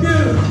does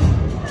kill.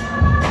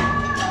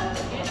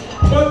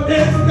 But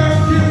AIDS can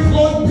kill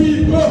God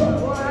people.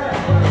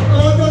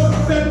 God just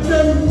set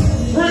them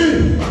free.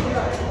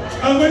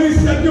 And when he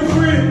set you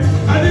free,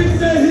 I didn't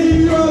say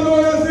he, you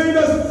alone, I said he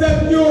just set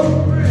you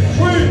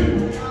free.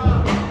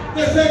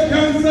 They say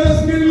cancer has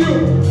killed you.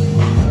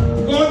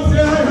 God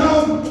said I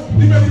have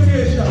the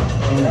medication.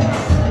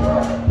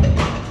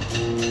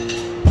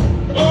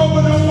 Oh,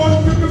 but I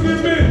want you to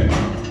give me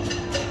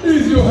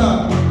is your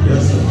heart.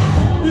 Yes, sir.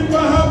 If I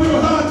have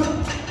your heart,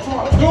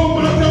 no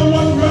matter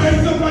what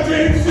rise up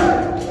against you,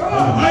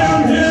 I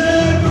am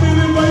here to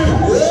deliver you.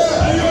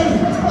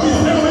 He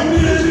said when the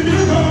enemy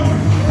comes,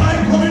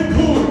 I'm coming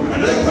to,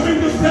 and I'm coming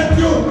to set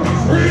you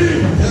free.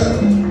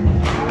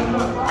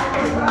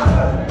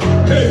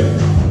 Hey.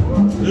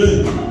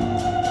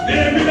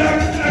 David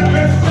asked a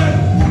question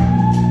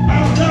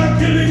after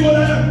killing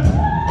Goliath,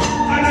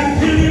 and I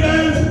killing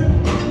them,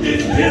 it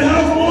still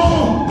have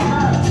more.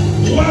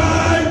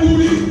 Why do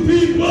these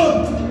people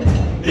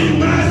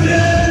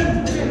imagine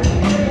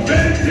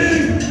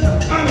venting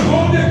and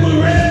how they could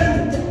reign?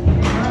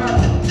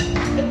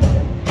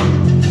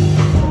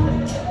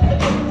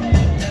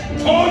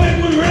 How they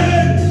could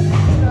reign?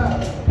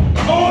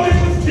 How they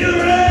could still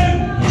reign?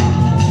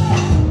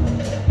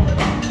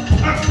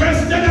 A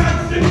question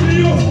asking to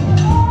you.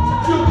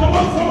 You come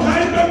up from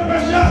high blood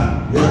pressure.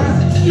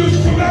 Yes. You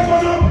sugar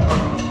gone up.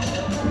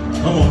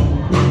 Come on.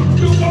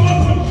 You come up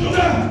from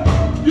sugar.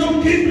 You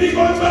kidney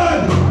gone bad.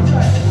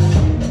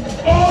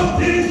 All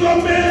things were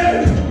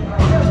made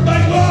by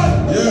God.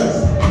 Yes.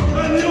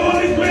 And the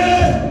only way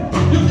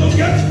you can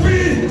get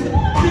free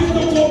is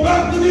to go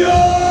back to the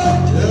earth.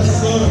 Yes,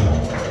 sir.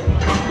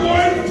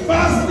 Going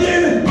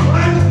fasting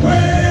and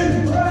praying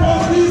for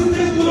these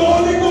things will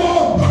only go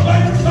by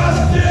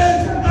fasting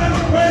and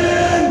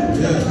praying.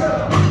 Yes.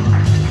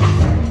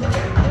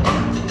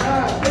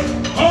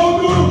 How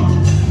do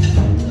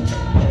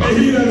the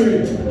Hillary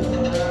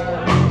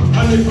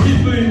and the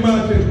people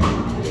imagine?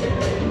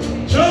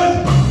 Church,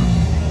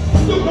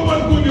 look how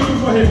much good you do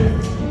for him.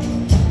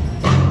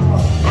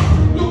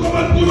 Look how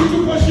much good you do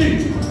for she.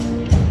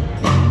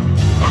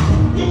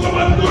 Look how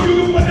much good you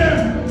do for them.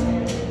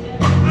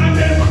 And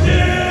they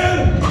still,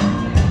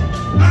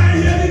 I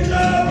hear the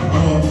club,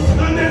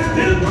 and they're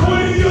still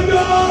pulling you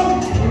down.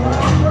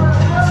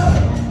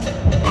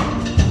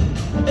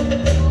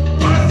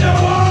 I say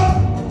what?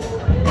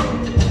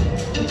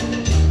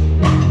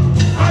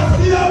 I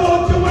see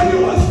about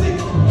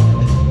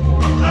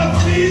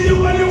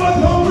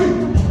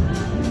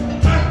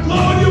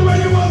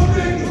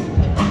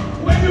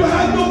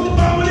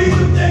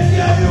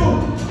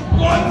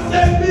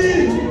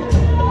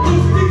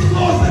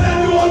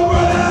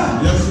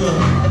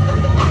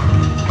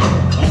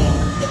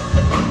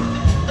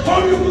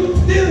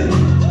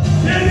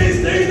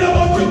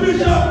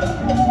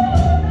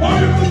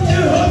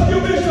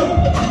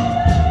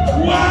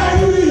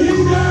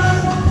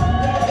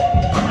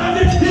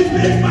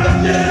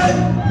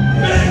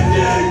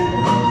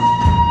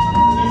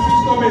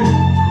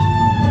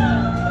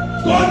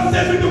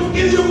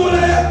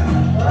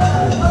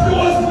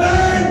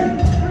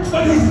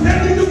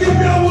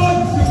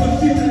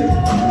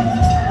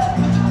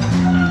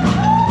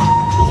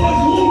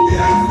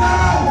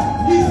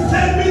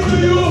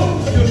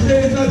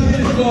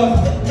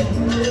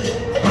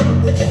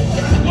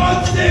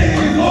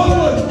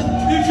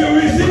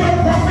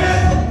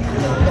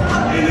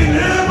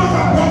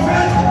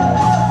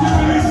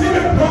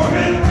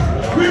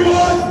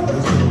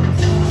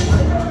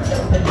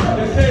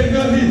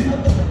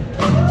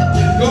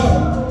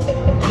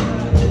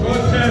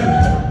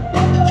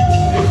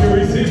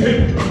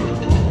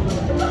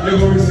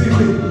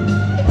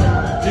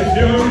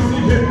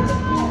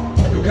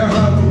their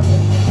heart.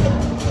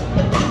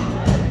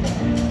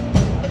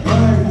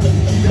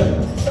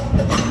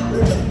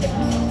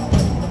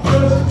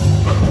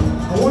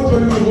 I want you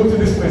to go to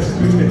this message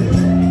with me.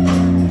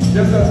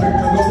 Just a second,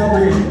 I'm not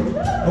bringing it.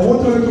 I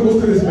want you to go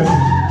to this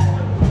message.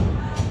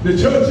 The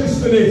churches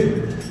today,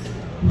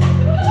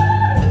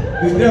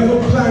 the devil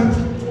planned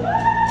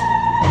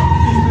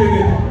people in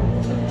it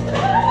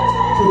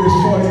to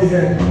destroy the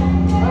head.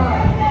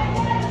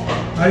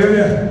 Are you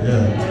there?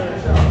 Yeah.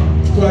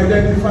 To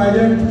identify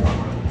them,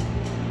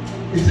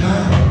 it's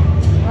hard.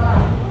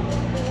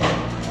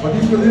 But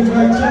if you live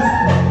righteous,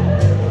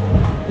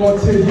 God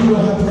says you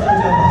don't have to fight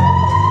that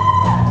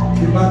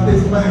battle. The battle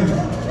is mine,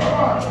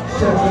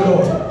 says the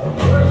Lord.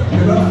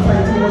 You're not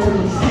fighting what you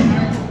see,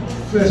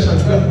 flesh and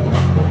blood,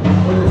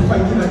 but you're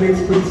fighting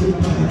against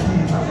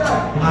principalities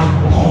and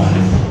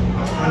powers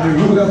and the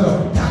rulers of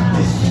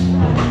darkness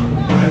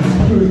and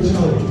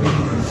spiritual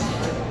wickedness.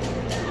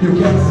 You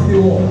can't see the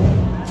war,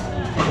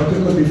 but you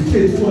can be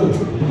faithful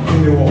in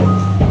the war.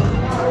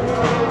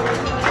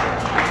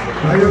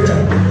 Are you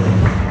there?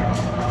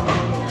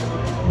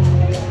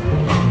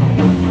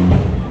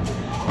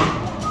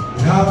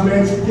 Have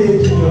men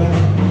stage in your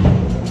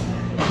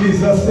life.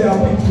 Jesus said,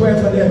 I'll pick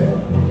 12 of them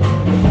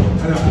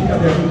and I'll pick a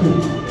devil too.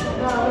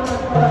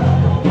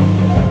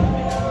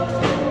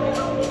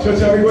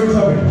 Church, are we going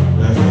somewhere?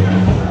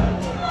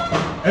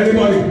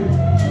 Anybody?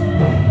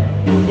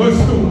 Verse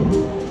 2.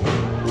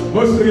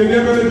 Verse 2, you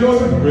never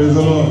Joseph? Praise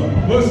the Lord.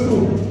 Verse 2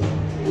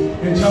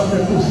 in chapter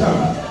 2, Psalm.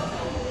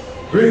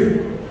 Read.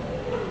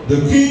 The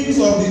kings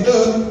of the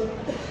earth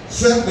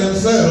set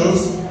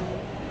themselves,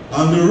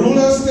 and the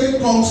rulers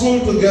take counsel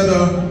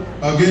together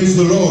against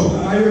the Lord.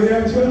 Are you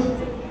there, church?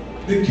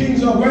 The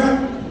kings of where?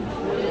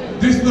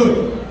 This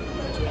earth.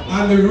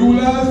 And the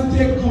rulers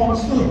take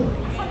counsel.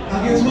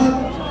 Against what?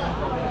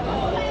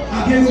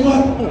 Against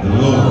what? The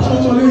Lord.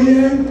 Church, are you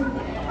here?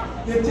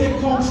 They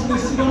take counsel, they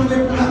sit down,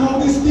 they plan all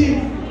this thing.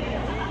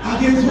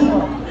 Against who?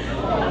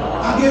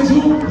 Against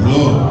who? The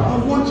Lord. I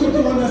want you to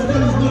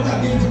understand it's not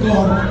against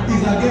God,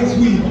 it's against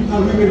we,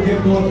 and we will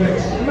get God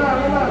vexed.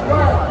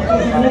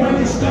 Because the moment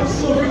you stop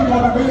serving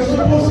God, when you're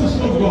supposed to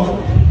serve God,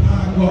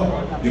 God,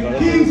 the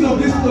kings of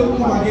this world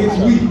come against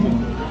we.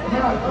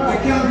 They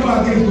can't go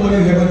against God in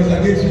heaven, it's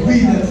against we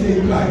that say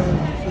Christ.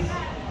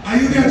 Are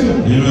you there too?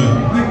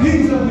 Amen. The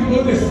kings of the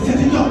world, they set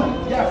it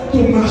up to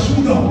mash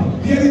you down.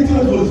 Hear the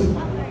third verse.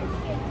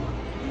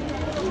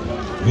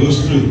 Verse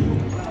 3.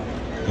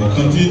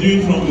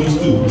 Continuing from verse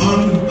 2.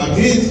 And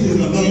against his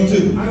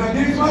anointed. And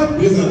against what?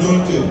 His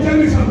anointed. Tell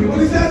me something. What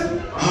is that?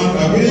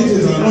 And against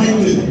his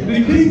anointed. The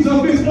kings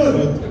of this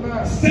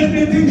world set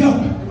their things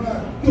up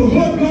to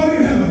hold God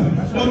in heaven,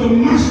 but to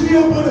mash me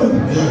up on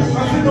earth. Yes. I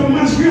said to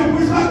mash me up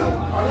with what?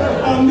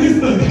 On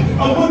this earth.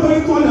 I want you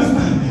to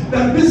understand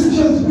that this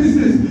church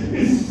business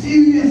is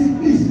serious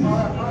business.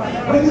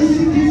 When you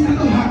see things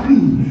that happen,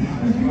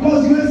 it's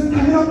because you're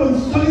standing up on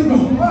solid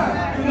ground.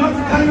 You're not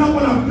standing up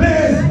on a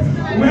place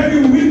where the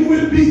wind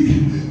will beat,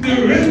 the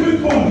rain will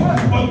fall.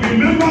 But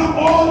remember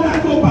all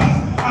that will pass.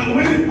 And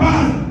when it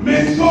passes,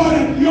 make sure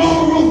that your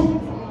roof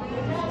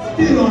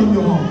still on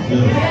your home.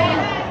 Yeah.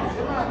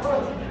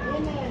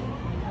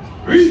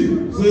 Read.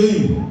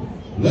 Saying,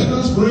 let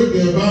us break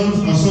their bands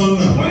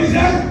asunder. What is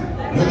that?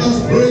 Let us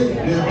break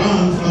their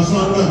bands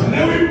asunder.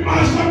 Let me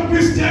mash up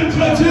Christian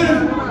churches.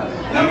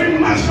 Let me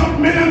mash up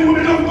men and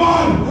women of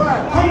God.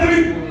 Come, let me.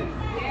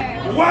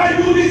 Why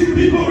do these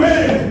people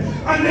reign?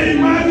 And they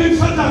imagine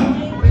Satan.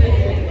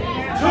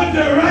 Church,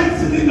 they're right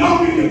sitting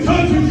down in the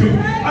church with you.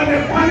 And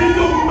they're planning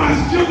to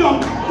mash you down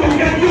to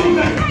get you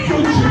to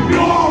trip you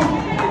off.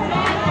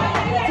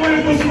 For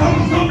you to stop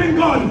serving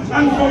God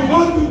and for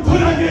God to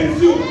turn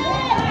against you.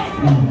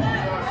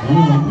 Come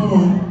on.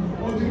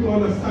 I want you to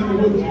understand the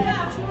word.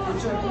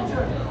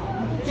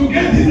 To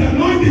get his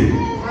anointing.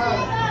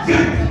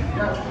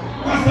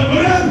 Pastor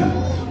Brother,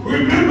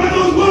 remember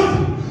those words.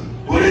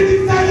 Put it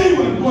inside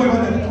anyone. Go over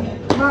there.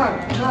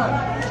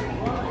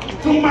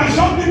 To mash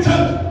up the church.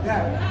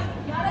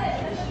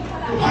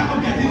 To have to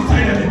get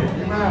inside of them.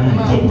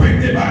 To break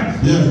the bands.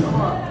 Yeah.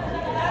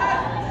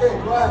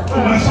 To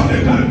mash up the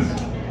plans.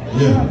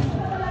 Yeah.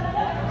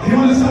 You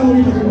understand what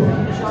we're talking about?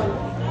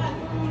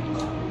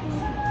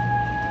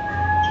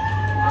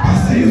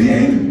 Pastor, you hear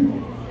him?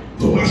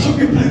 To mash up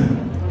the plan.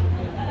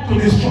 To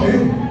destroy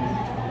you.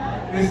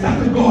 They start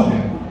with God.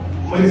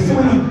 When they say,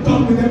 when I'm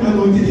done with them,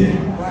 anointed here.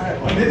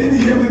 But they didn't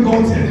hear when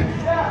God said,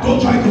 don't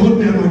try to hold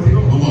me anointed.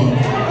 Come on.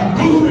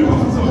 Go to me,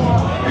 prophet.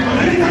 Because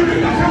anytime you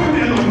interfere with me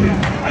anointed,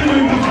 and you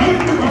interfere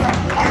with me, prophet,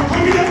 I'm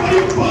coming here for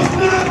you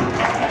personal.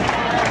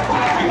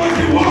 Because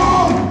the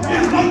war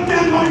is not the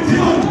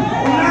anointing,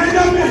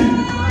 neither me.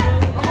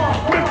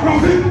 With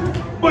prophet,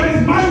 but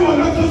it's my war,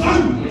 not the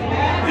son.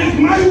 It's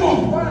my war.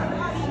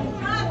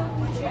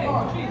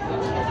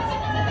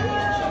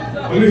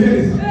 Will you hear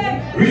this?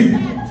 Read.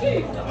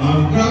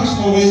 And cast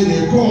away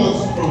their cords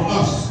from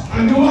us.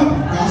 And do what?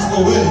 Cast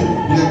away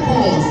their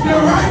cords.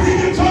 They're right in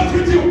the church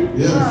with you.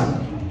 Yes.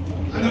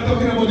 I'm not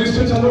talking about this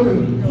church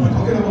alone. I'm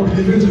talking about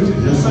believing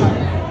churches. Yes, sir.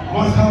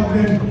 Must have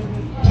them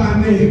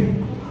planning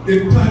They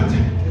plant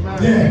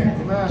there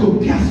to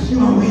cast you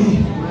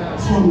away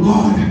from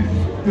God.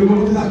 You know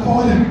what I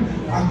call it?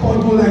 I call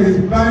it like this.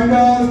 Bind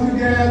us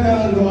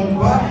together, Lord.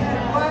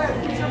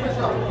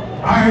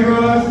 Bind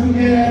us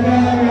together,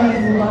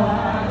 Lord.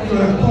 So I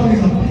call it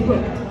a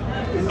people.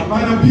 It's a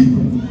man of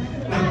people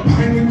that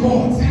bind with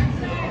cords.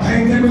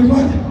 Bind them with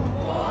what?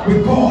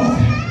 With cords.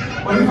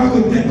 But if I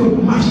could get to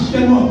mash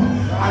them up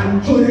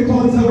and throw the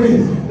cords away,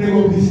 they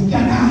will be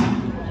scattered.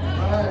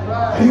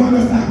 Do you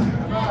understand?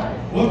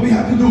 What we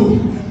have to do,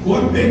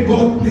 what made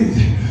God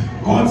please?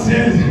 God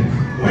says,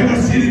 when I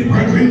see the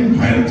brethren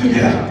dwell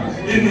together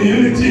in the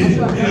unity, it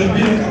will be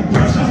like a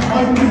precious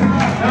ointment.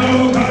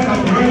 Oh God,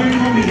 I'm running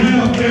from the hill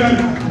of there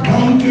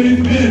down to his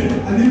bed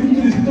and even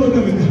to the stone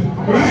of it.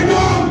 Right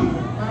on!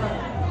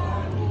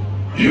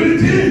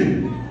 Unity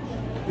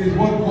is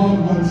what God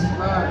wants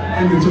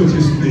in the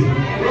churches today.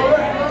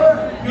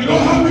 You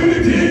don't have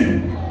unity.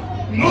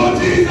 No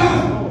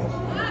Jesus.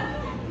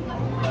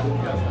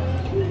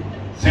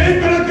 Saint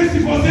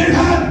Melchizedek for Saint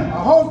Han. A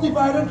house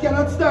divided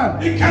cannot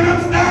stand. It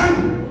cannot stand.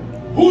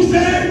 Who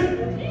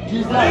said?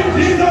 Jesus. If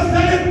Jesus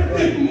said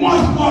it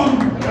must come.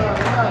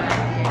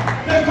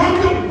 They come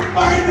to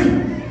bind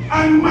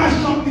and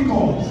mash up the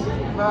cause.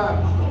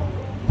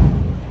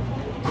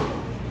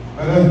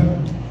 And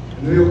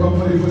then you come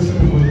for the first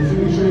time, you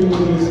finish your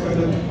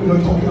we're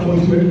not talking about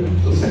you,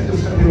 so set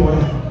yourself in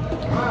order.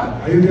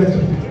 Are you there?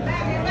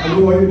 I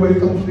know when you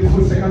come to the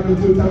first, second, and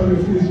third time, we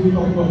finish, we're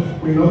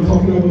not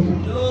talking about you.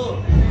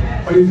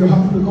 But if you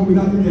happen to come with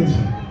that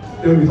intention,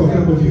 then we're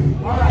talking about you.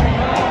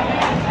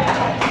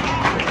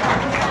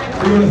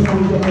 You understand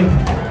what I'm saying?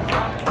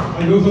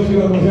 And those of you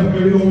that were here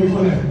very long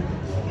before that,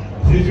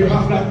 if you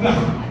have that plan,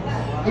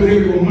 today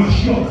we will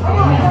mash you up.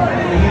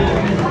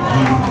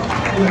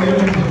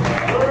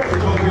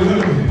 Because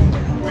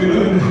we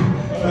learned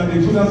that the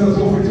Judas was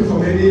with you for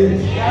many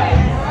years. He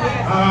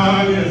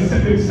has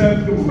set himself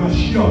to mash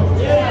you up.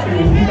 He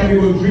will eat and he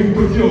will drink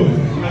with you.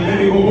 And then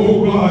he will,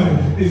 oh God,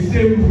 the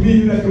same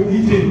meal that you're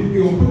eating, he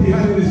will put the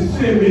hand in the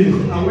same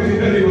meal. And when he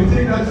does, he will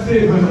take that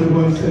same hand and go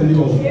and send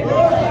you off.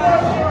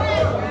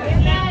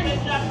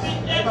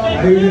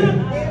 Are you there?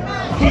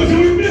 Touch you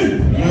with me.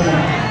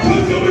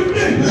 Touch you with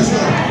me. Yes,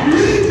 sir.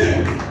 Read it.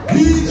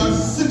 He that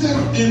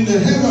sitteth in the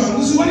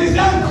heavens. What is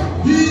that?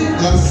 He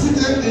that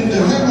sitteth in the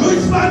heavens.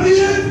 Which man he is?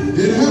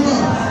 In heaven.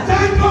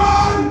 Thank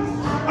God.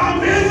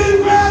 Amazing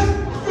grace.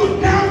 You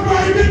can't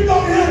find him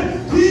down here.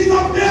 He's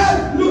up there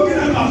looking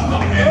at us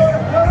down here.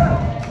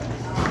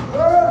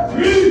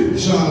 Read.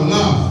 Shall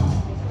laugh.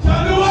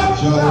 Shall do what?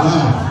 Shall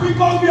laugh.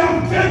 Because we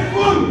are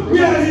faithful. We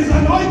are his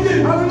anointed.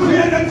 We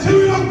are the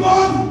children of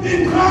God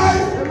in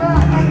Christ.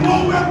 And no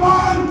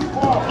weapon.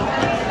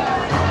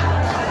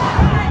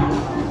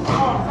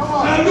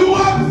 Shall do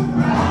what?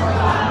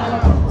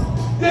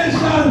 They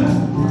shall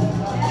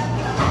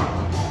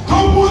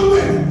come one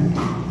way,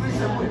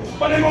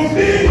 but they will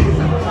flee,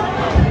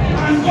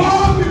 and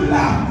God will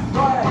laugh.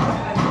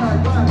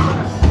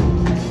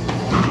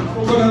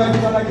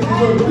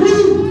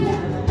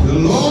 The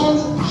Lord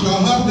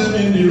shall have them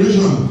in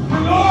derision. The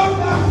Lord,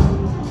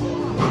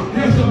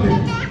 here's something.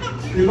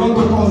 The Lord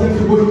will cause them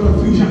to go into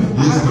confusion.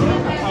 Yes.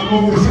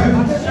 Among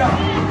themselves.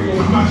 He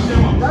will smash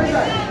them up. I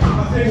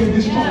say he will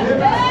destroy them.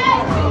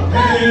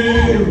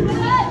 Hey,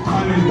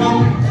 and it's not.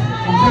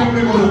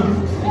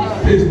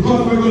 It's God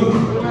we're going to.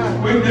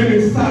 When they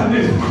in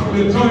sadness,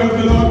 the joy of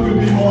the Lord will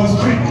be our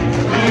strength.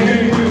 I hear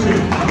you too.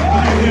 I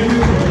hear you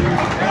too.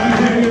 I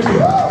hear you too.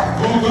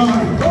 Oh God,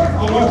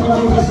 I want to go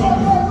to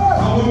something. I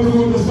want to go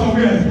to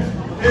somewhere.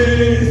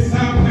 Hey,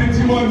 Psalm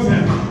 91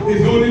 says,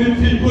 it's only the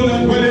people that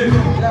dwell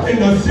in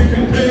the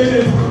secret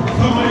places.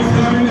 Somebody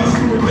said, I'm in the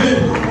secret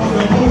place of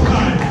the Most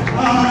High.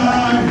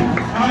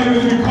 I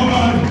will be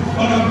covered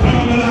by the blood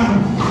of the Lamb.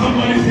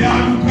 Somebody say,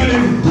 I'm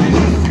dwelling in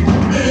the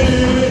secret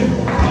place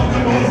of the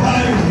Most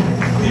High.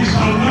 He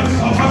shall not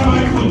suffer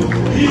my foot.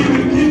 He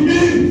will keep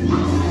me.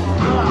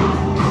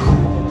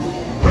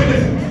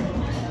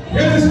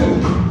 Hear this.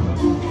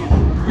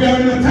 We are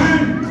in a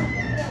time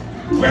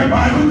where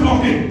Bible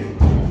talking.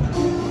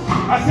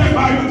 I said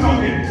Bible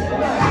talking.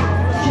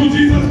 Through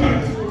Jesus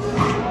Christ.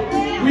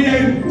 We are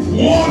in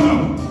war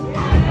now.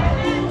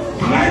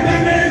 Night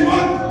and day is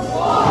what?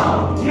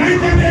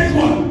 Night and day is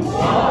what?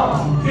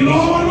 You know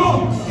what I know?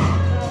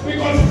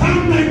 Because Psalm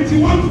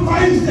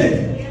 91:5 says.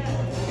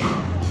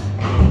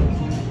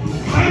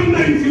 Psalm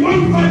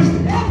 91:5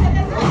 says.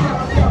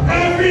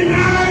 Every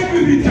night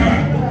will be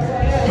terror.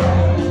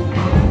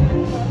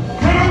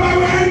 Terror by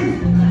when?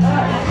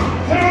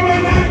 Terror by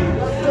night.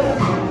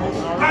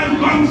 And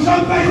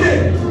gunshot by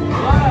day.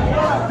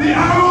 The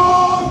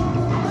arrows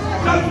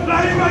that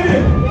fly by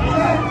day.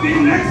 The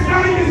next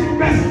time is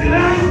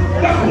pestilence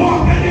that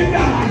walk in the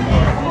dark.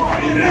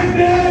 The next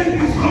day is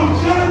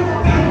destruction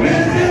that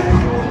raises.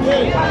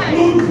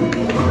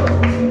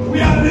 We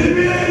are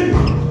living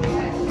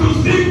to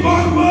see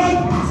God's word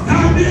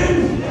standing.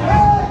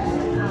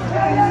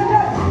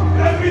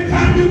 Every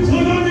time you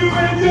turn on your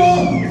radio,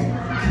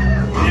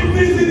 if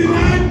it's in the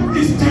night,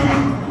 it's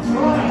terror.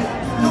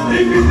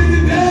 If it's in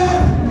the day,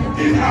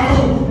 it's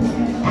arrow.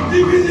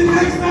 If it's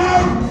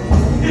night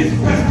is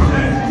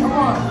pestilence.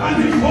 And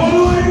the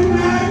following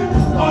night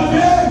or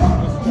day,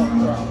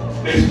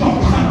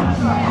 destruction.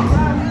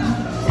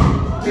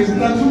 Isn't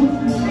that true?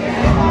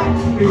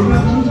 Isn't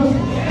that true, sir?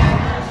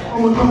 I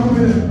want to talk to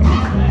you.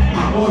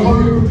 Oh, how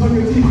you put on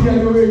your TV and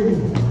your radio.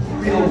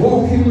 We are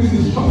walking with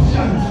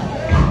destruction.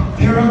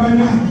 Terror by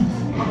night,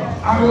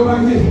 arrow by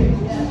day,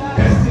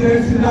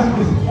 pestilence in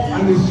darkness,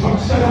 and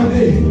destruction by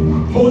day.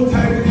 Whole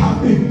time it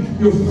happened.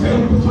 You fell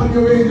put on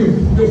your radio.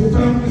 You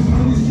fell listen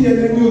to the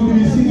CNN news,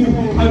 BBC News,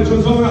 Al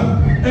Jazeera.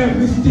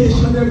 Every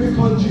station, every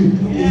country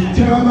is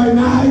terror by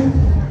night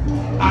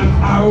and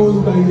arrows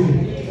by day.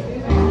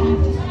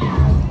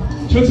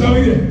 Church, are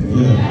we there?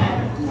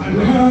 Yeah.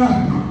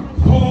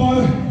 And Paul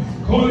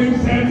called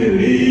himself the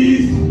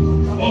least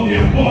of the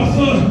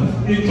apostles.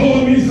 He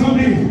told me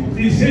something.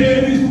 He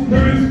said this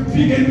Spirit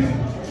speaking,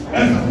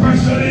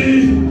 especially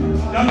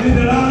that in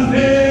the last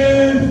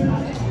days,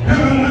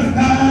 perilous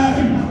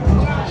time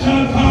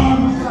shall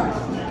come,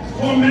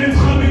 for men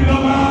shall be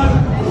lovers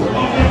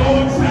of their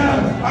own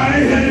self. I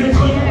hear you,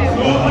 so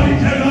nobody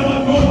cares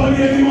about nobody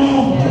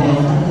anymore.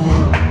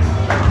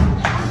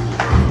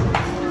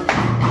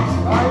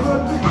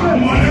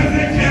 Mothers,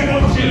 they care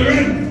about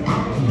children.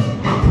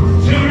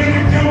 Children,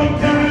 they care about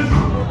parents.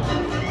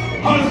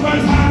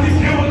 Husbands hardly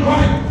care about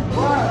wife.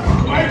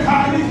 Wife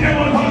hardly care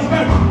about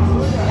husband.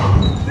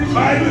 The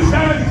Bible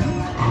says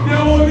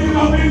they're only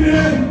loving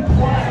them.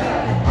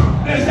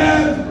 They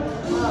said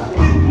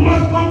it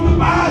must come to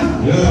pass.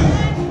 Yeah.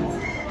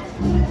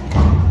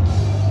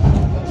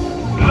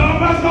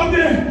 Lovers of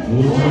them.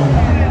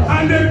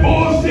 And they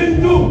boast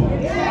into.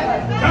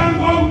 Thank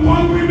God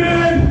one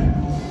woman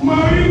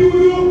marry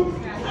you.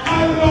 I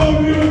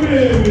love you,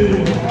 baby.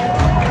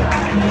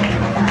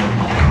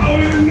 I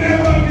will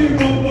never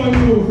give up on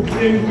you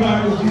in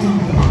Christ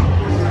Jesus.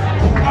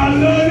 I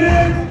love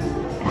it.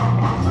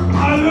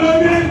 I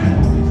love it.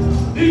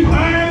 If I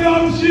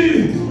love she,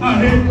 I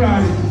hate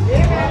Christ.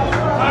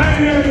 I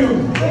hear you.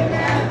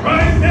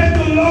 Christ said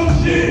to love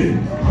she,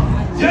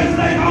 just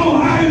like how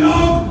I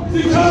love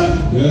the church.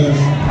 Yes.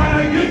 And I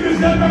give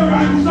myself a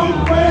ransom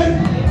for it.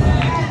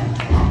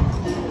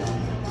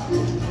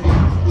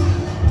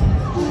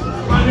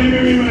 And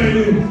let me remind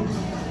you,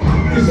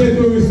 he said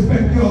to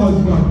respect your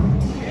husband.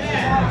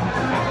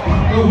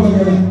 Don't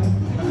forget that.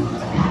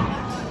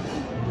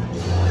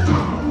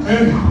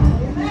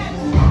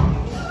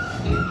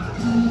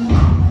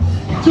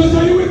 Just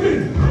are you with me?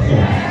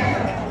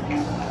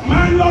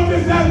 Man love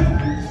himself.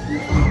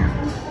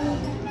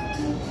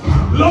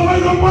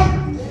 Lovers of what?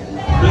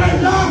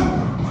 Pleasure.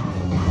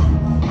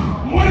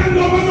 More than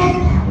lovers of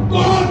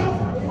God.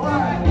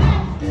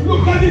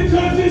 Look at the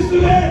churches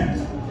today.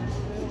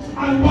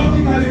 And what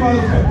the carnival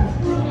said.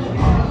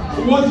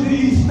 What's the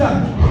Easter?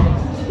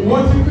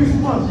 What's the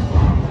Christmas?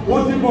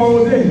 What's the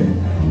borrowed day?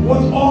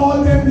 What's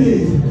all them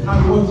days?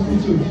 And what's the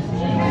church?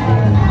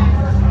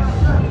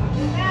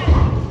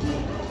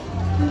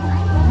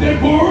 They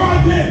borrow a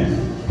day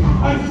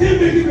and still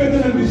make it better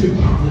than the church.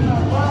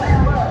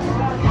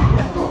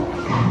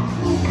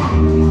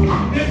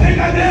 They take a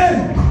day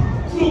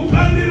to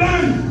plant the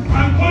land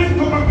and call it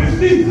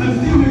capacity and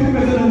still make it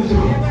better than the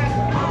church.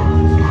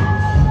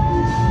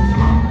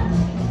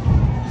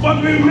 But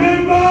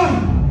remember,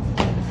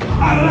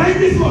 I like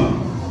this one.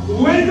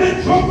 When the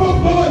trump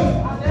of God,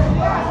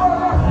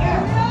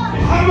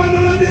 it have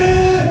another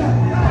day.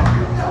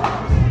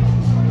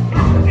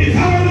 It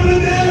have another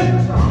day.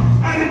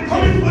 And it's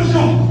coming to the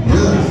show.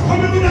 It's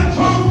coming with a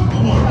trump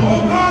of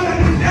God and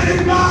it's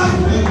telling God,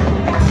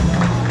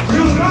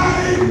 you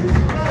rise,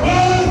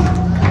 first,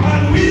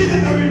 and we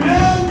that are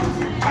remain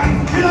and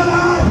still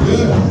alive.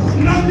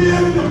 Not be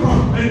able to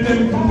come and then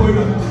come going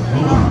on.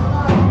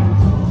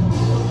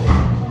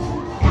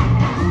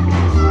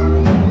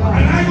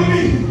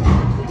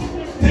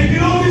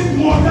 Taking all this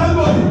mortal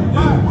body, and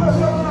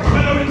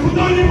I will put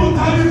on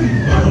immortality,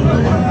 and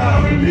I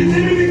will be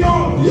living in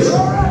God,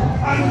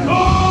 and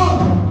God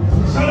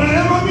shall I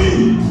ever be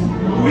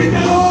with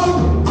the Lord.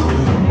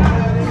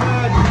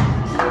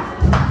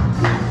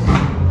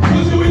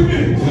 Just you with me?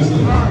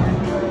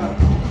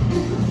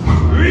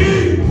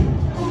 Read.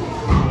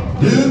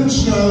 Then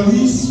shall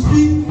he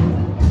speak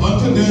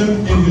unto them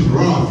in his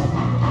wrath.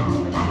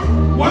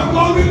 What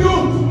God will do?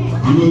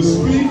 He will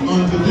speak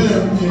unto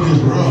them in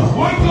his wrath.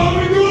 What God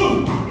will do?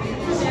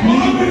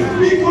 God will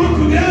speak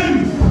unto them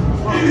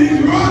in his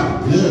wrath.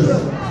 Yes.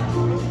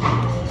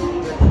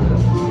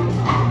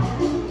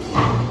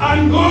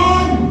 And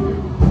God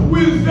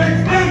will vex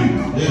them.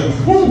 Yes.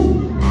 Who?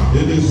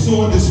 It is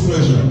so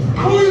displeasure.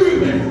 Who he will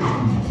vex?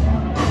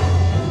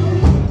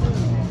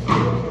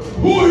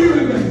 Who he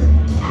will vex?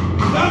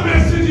 That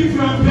message, if you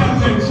don't pay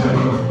attention,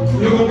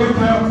 you're going to get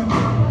tired.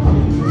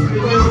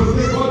 Because you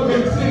say God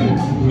vexing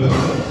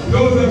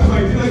those that are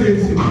fighting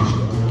against him.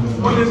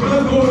 But it's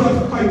not those that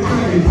are fighting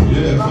against him.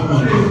 Yeah, come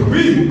on. It's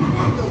we.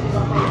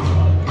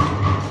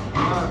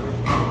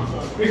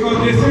 Because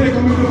they say they're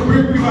coming to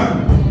break me back.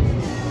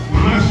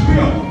 Mash me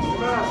up.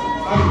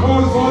 And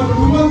cause God to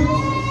do what?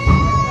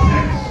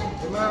 Vex.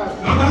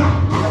 Not that?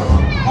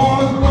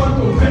 Cause God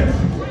to vex.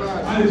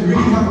 And And it's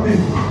really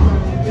happening.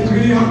 It's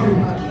really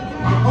happening.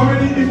 How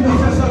many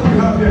intercessors we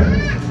have here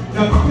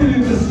that's still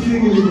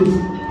interceding in the group?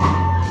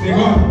 They're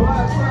gone.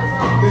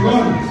 They're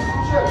gone.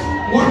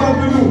 What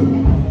have we do?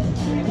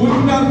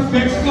 Wouldn't that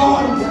vex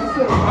God?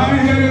 I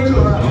mean, here in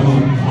church.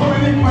 How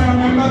many choir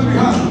members we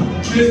have?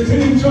 They're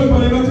still in church, but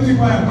they're not in the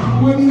choir.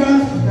 Wouldn't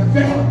that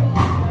vex?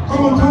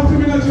 Come on, talk to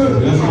me in the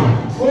church. Yes,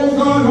 oh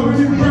God, how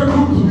many prayer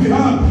groups we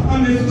have? And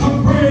they stop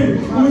praying.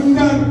 Wouldn't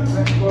that?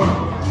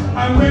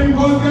 And when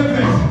God gets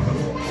vexed,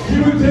 He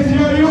will take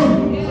care of you.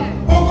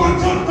 Oh God,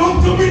 just talk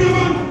to me,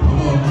 man.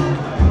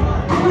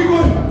 Where we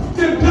going?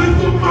 They plan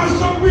to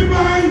mash up with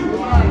mine.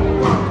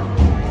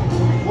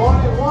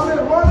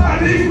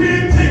 And if we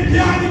take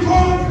care of the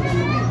cause,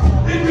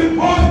 it will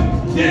fall.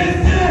 They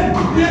say,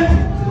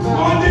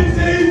 God didn't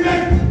say it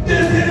back.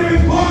 They say they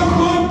will cause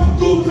God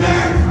to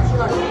flex.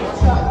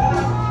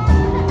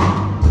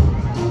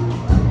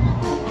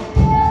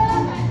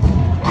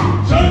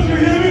 Church, you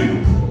hear me?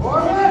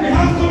 We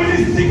have so many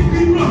sick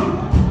people.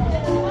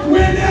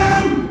 With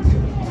them.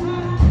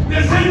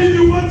 They say if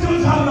you want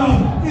church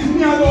now, it's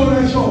me alone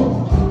and show.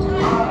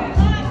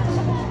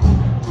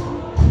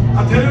 I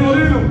tell you what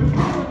you do.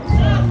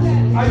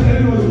 I tell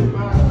you what you do.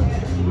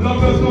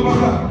 Love us no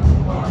matter.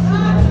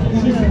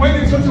 When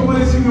the church over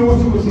there sing, you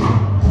want to sing.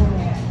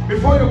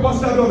 Before you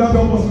bust that door, that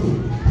door must go.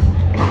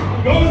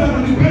 Those that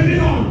are depending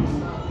on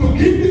to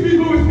keep the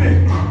people with me,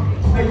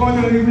 they're going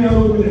to leave me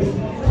alone with them.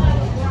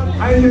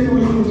 I hear you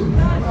with you. I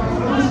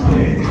just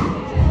play.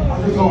 I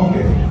just go,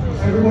 okay.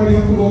 Everybody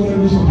has to go to the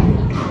mission.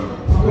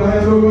 But I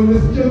have in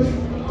this church.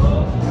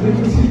 And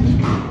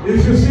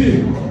if you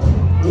see,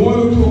 1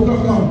 or 2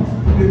 o'clock come,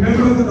 the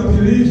members that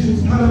believe should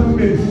stand up with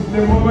me.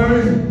 They're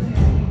murmuring.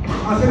 I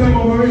said they're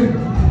murmuring.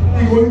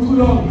 They're going too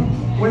long.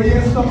 When he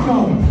has stopped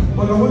now.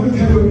 But I want to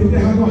tell you, if they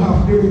have no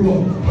half, they will go.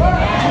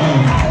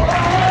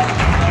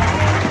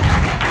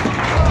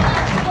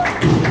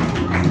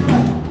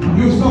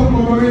 You stop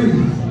murmuring.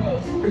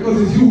 Because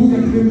it's you who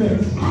get to the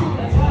mess.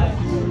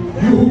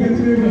 You who get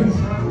to the mess.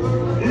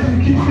 If you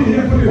keep me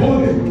here for the whole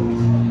day,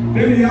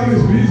 then he has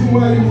his reason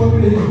why you want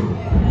me here. You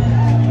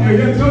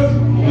hear church? I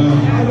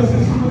just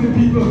listen to the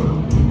people.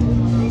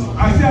 I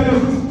say I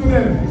just listen to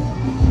them.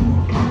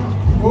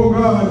 Oh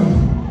God.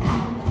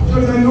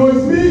 Church, I know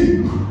it's me.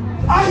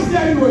 I say I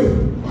know it.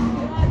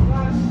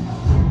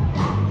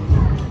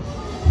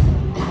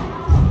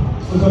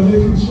 But I'm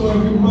making sure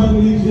every man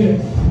leaves here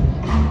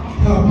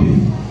happy.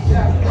 I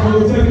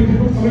will tell you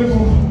people coming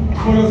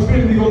from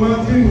Spain, they go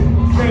Martin,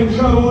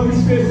 Central, all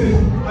these places,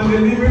 and they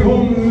leave it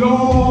home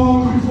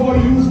long before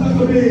you start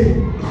the day.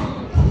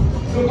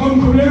 So come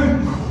to them,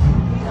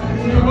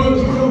 in the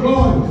worship of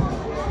God.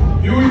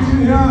 You eat in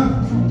here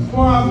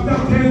for after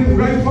 10,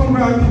 right from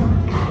Granny.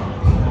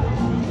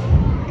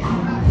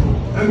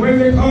 And when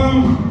they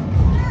come,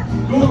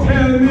 don't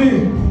tell me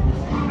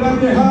that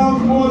they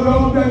have more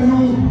love than you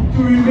to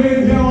remain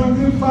here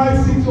until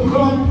 5, 6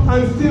 o'clock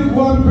and still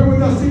go and pray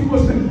with a sick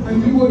person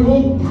and you go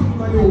home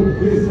and you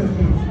waste your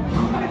time.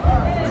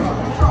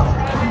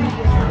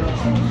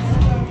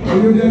 Are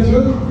you there,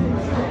 church?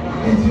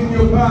 Eating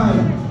your pan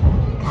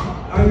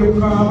and you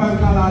come and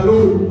calalo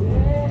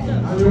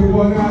and you go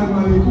on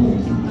manicu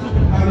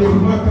and you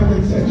back and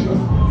etc.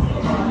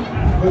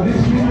 But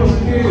these people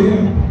stay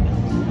here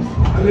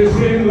and they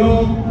say,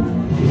 Lord,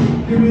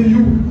 give me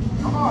you.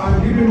 And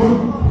give me more,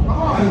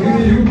 and give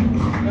me you,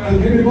 and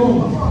give me more.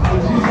 And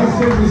Jesus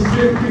said, the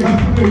safety has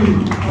to be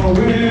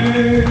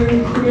away to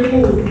the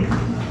moon.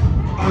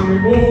 And the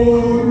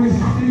moon is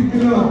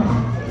seeking up.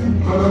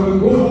 But I will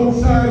go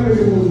outside where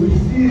the moon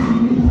receive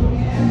me.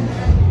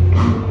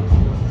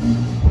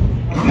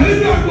 That is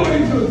not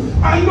going to.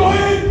 I know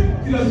it.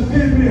 It has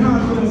paid me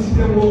hard when I see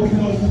them walking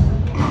out.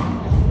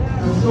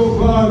 And so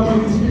God, all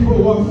these people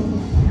walk,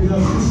 is a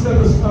sister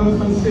to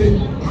stand and say,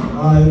 I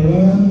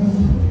love.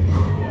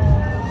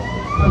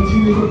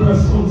 Continue to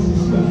press on,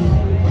 sister.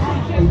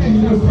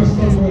 Continue to press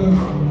on, brother.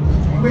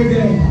 Wait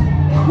there.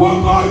 What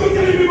God you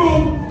telling me,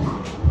 Mom?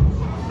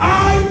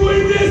 I'm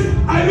doing this.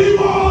 I leave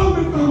all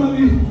the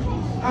family.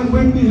 And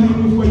when they have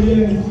me for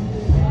years,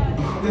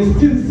 they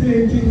still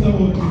saying things about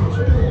me.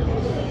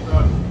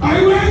 I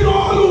went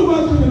all over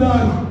to the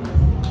land,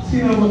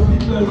 seeing how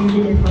people are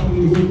living in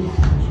family groups,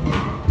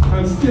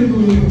 and still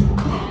doing it.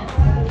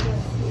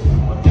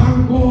 But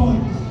thank God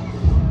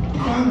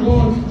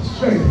for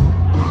strength.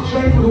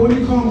 Strength will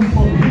only come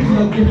from Him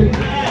that gives it.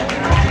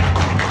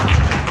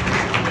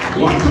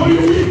 Watch how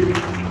you weak.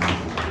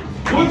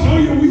 Watch how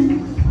you weak.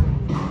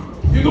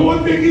 You know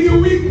what making you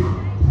weak?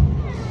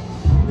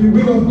 The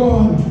will of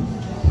God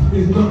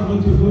is not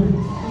what you do.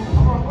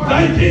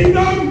 Thy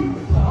kingdom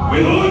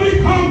will only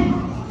come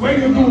when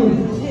you do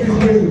His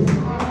will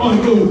on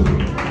you.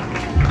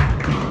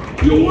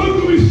 You want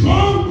to be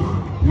strong,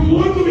 you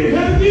want to be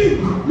healthy,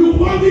 you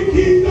want the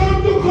kingdom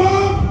to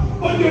come,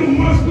 but you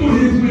must do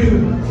His will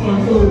on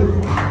you.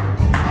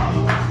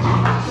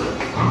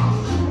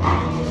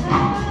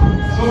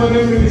 Some of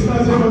them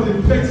ministers say, but it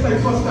takes like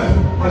first time,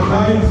 and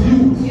that is you.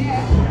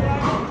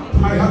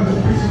 I have the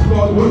preach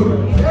God word.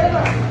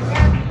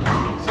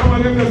 Some of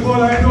them, that's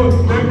all I know.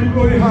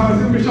 people in house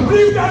and Bishop,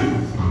 leave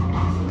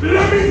them!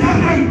 Let me tell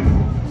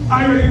them!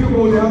 I'm ready to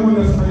go there, I'm going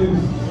to say it.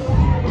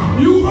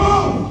 You go!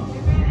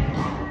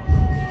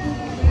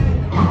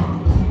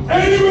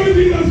 Anyway,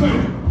 Jesus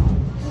went.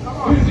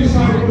 His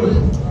disciples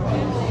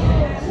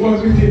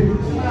was with him.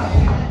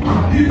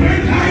 He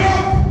went high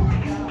up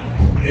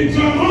into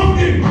a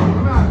mountain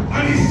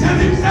and he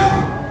set himself,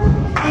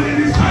 and the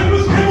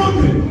disciples came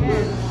unto him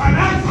and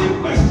asked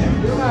him questions.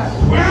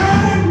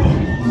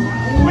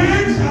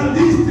 When shall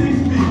these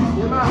things be?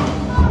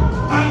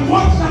 And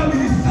what shall be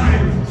the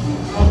sign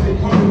of the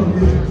coming of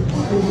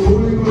the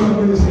Holy Ghost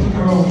and the stick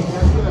around?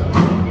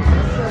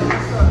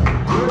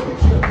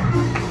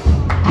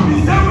 He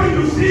said, when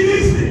you see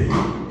these things,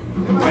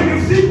 when you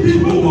see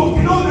people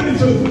walking under the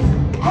church,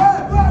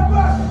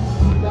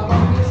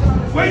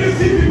 when you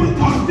see people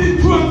tossing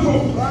to and fro,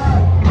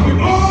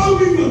 with all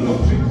winds of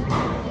doctrine,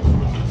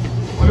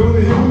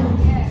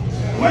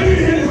 when you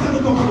hear they start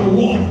to talk about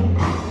war,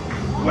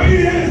 when you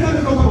hear they start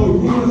to talk about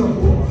rumors of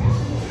war,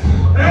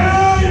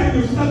 hey, and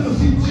you start to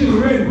see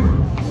children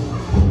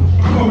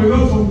coming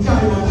out from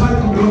China,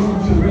 coming out from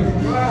children,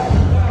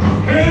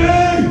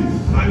 hey,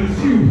 and you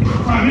see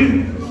famine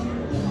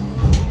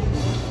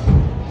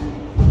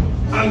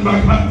and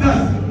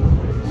backbiters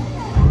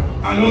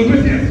and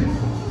unwitness.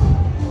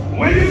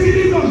 When you see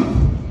this one,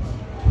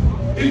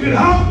 it will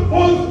have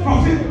false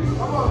prophet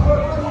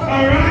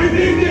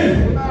arising there.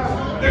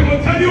 They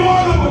will tell you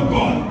all about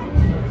God.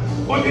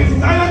 But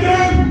inside of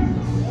them,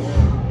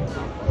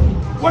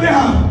 what they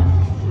have?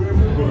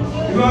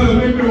 You know how to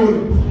make the road.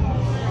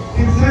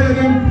 Inside of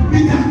them,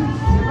 bitter.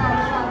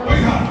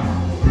 Wake up.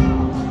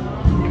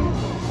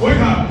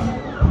 Wake up.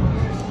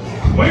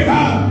 Wake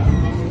up.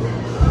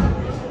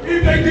 If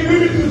they give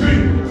him to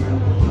drink,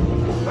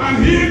 and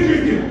he ain't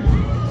drinking,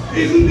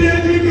 isn't they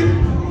drinking?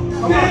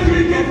 They're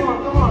drinking.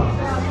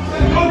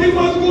 And nothing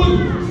was good.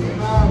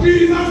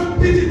 Jesus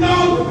spit it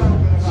out.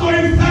 So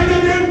inside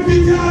of them,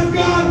 bitter as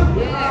God.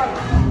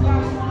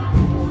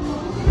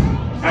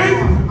 And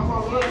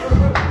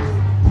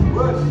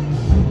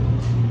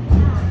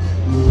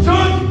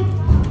John,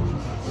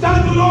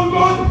 stand alone,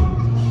 God.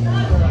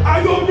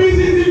 I don't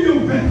business if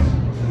you're fed.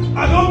 I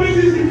don't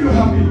business if you're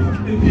happy.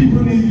 The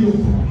people need you.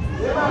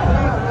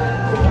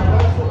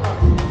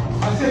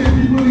 I said the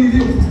people need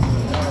you.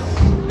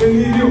 They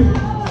need you.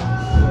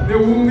 They're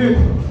wounded.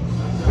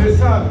 They're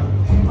sad.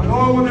 And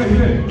all what I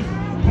hear,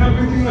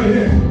 everything I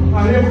hear, I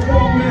hear 4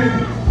 men,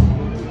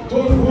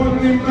 told one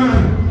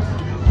man,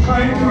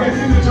 trying to get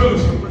in the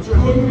church.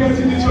 Couldn't get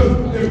in the church.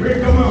 They break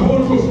down my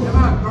whole book. To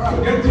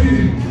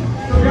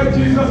get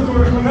Jesus to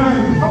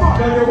recognize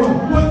that they were,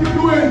 what are you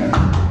doing?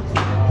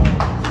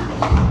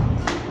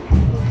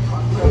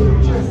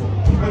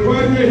 And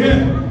while they're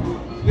here,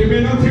 they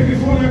may not take the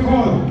phone and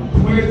call.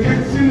 When they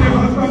texting their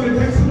husband, they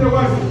texting their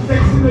wife,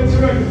 texting their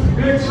children,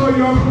 make sure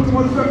you have put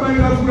one step by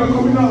that we are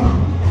coming out.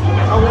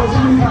 I want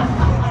you to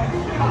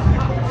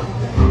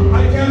I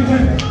can't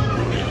text.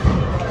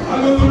 I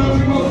don't know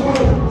nothing about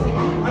phone.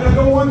 And I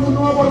don't want to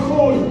know about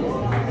phone.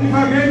 If I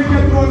get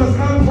to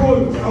understand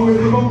phone, I will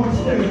live up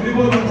upstairs, live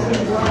up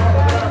upstairs.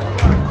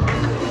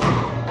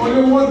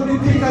 Only one the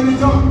tick and the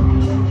tongue.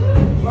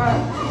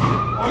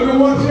 Only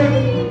watch it.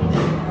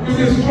 You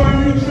destroy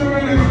your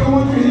children and you don't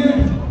want to hear.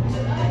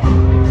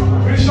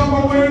 Bishop, I'm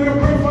willing to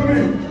pray for me.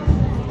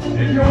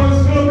 If you are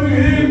serving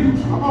him,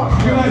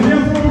 you're going to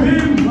hear from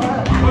him.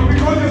 But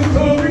because you're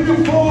serving the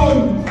phone,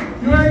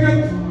 you ain't get.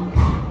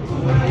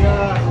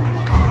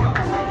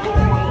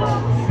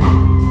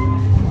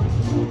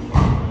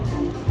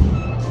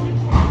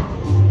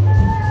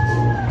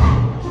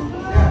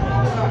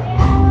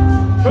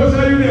 Church,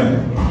 are you there?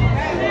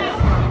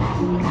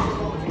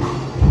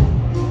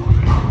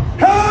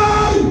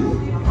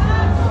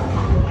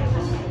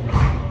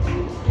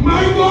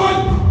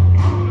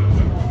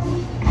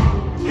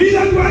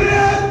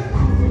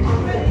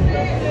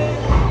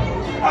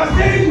 I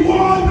say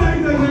one night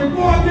and then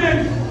go again.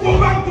 Go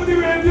back to the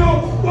radio,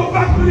 go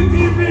back to the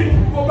TV,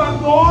 go back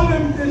to all the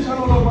invitations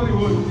all over the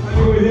world. And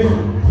you will hear.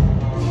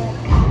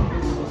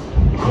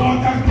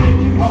 Water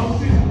taking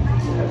houses,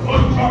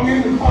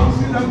 untonguing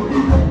houses and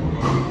people.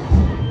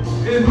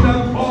 Isn't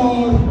that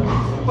all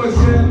for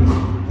sin?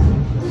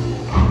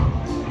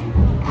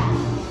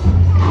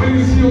 When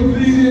you see you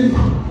bleeding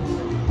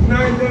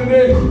night and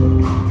day,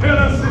 tell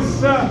her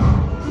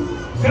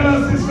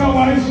sister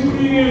why she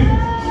bleeding.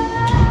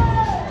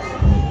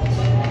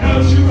 Tell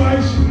she why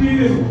she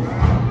bleeding.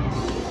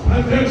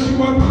 And tell she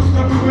want to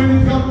stop it when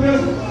the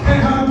doctors they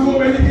have no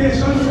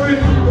medication for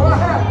it.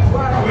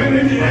 When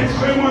in the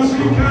X-ray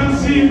machine can't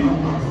see.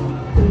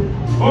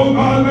 Oh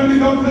God, when the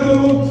doctors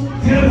don't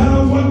tell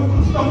her what to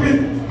stop it.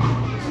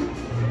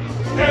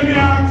 Tell me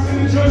ask in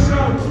the church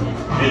now,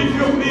 if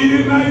you're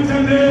bleeding night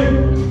and day,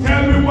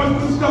 tell me what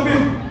to stop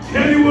it.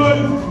 Tell the word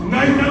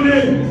night and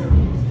day.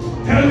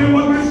 Tell me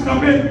what will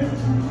stop it.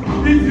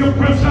 If your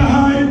pressure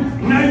high,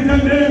 night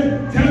and day,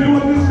 tell me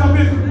what will stop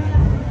it.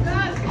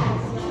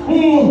 Who?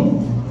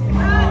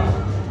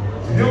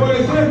 You hear what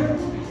they say?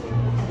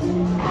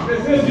 They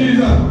say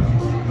Jesus.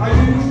 I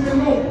didn't say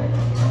no.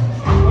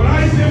 But I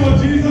say what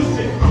Jesus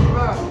said.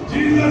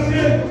 Jesus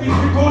said, it's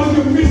because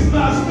you missed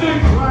last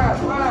night.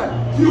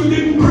 You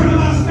didn't pray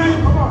last night.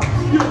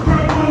 You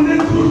prayed Monday,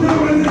 Tuesday,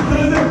 Wednesday,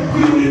 Thursday.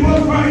 You didn't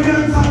work Friday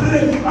and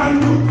Saturday. And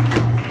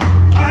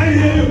I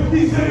hear you.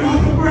 He said you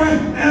have to pray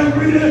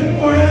every day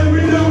or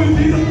every day with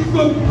Jesus.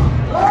 Good.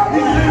 He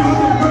said you have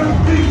to pray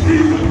big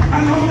season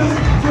and all this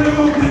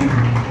flavor thing.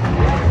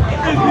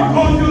 It's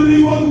because you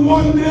live on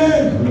one day.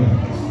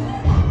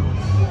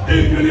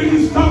 If you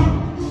didn't stop,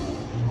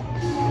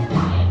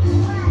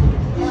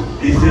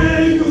 he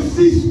said if you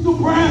cease to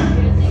pray,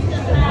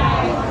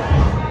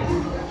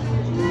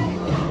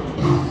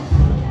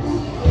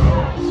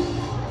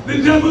 the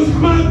devil's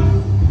man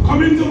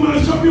coming to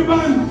mash up your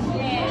band.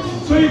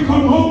 So you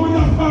come home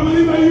with a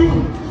family by you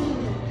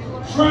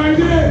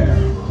Friday.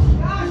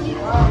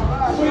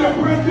 So you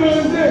pray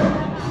Thursday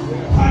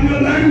and you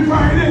learn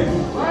Friday.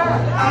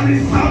 And the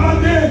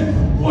Saturday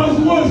was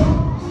worse.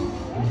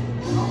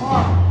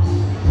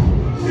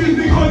 It's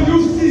because you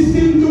cease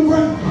him to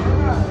pray.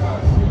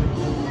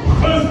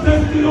 1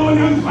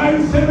 Thessalonians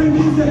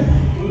 5:17 says,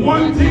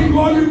 one thing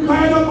God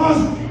required of us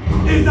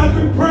is that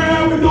we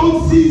pray without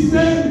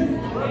ceasing.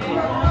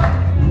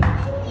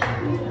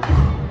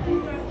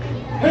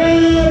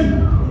 Hey,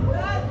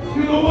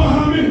 you know what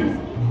happened?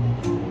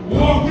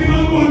 Walking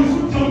on one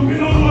foot,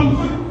 jumping on one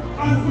foot,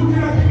 and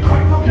looking at it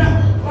right up here.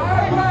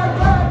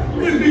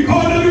 It's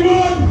because of the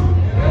word.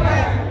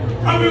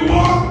 And we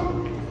walk,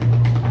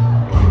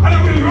 and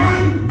we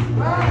run.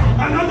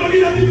 And not only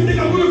that, if you take a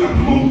good look at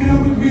monkey and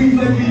with wings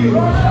like you.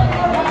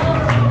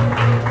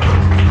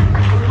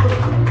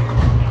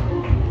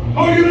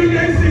 How do you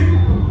get sick?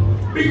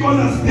 Because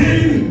I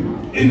stayed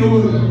in the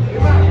word.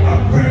 I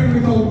prayed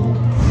without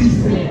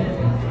ceasing.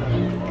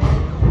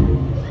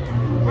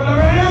 Brother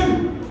Ryan,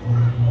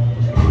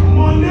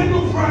 Monday to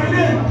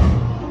Friday,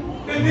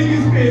 the thing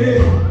is payday.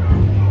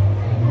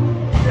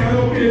 They have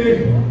no payday.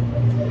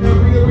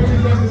 Every day with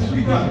Jesus is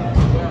sweeter.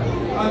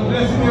 And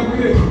blessing every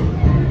day.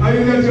 Are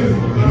you there, just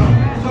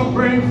stop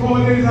praying 4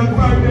 days and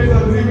 5 days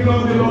and living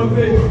on the Lord's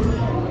day.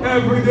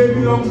 Every day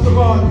belongs to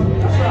God.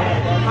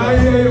 I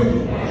hear you.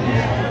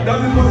 That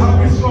is what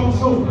happens from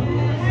so.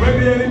 When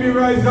the enemy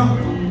rises up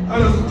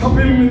and stop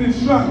him in his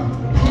track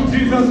through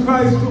Jesus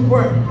Christ to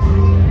pray.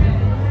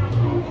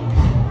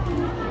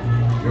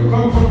 You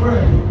come for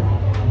prayer.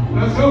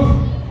 That's all.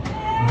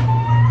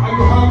 And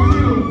you have with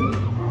you.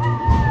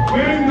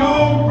 When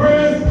now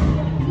praise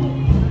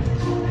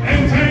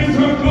enter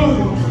into a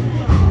closet.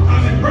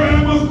 Prayer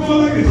must go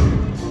like this.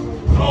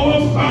 Our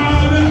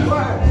Father,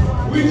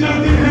 which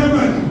art in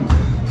heaven,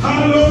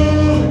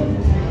 hallowed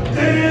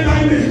day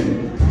and day.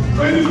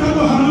 When you start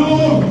to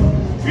hallow,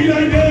 be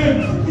thy name.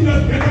 He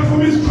has get up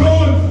from his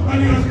throne and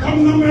he has come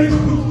down by his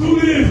footstool.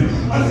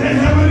 I say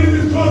heaven is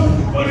his throne,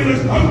 but he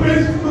has come by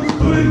his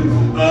footstool.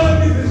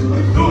 Earth is his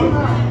footstool.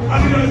 And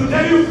he has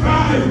let you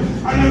cry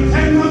and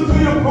attend unto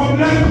your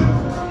problem.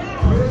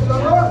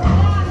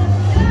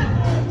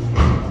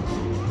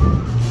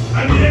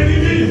 And the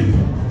enemy,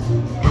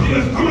 he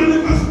has come and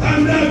never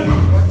stand up.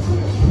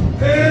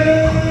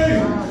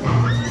 Hey!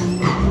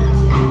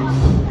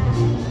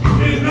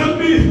 It's not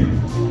me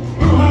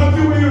who have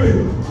you weary.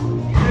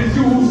 It's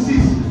you who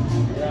cease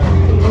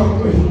to talk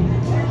with.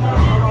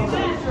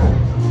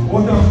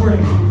 What a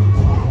friend.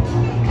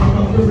 What a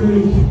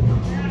privilege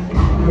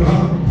you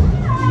have.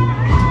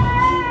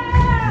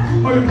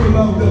 How you can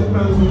love that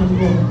man with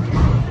God.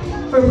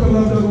 How you can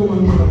love that woman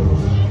with God.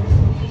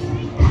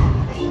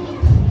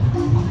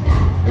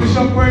 You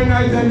shall pray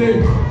night and day.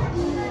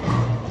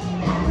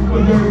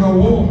 Because there is a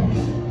war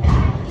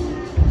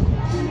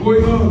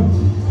going on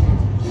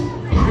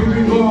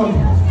between God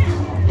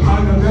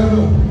and the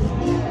devil.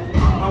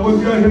 And what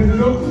you are here to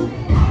do?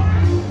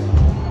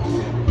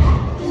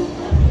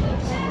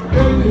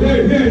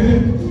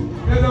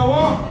 There's a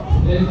war.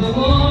 There's a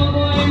war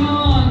going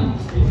on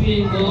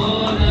between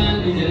God and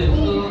the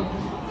devil.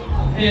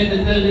 I'm here to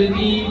tell the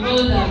people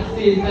that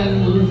Satan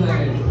loses.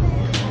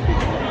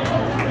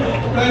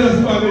 That is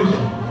Spanish.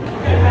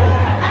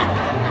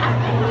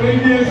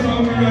 Indian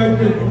song we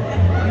like it.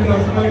 You know,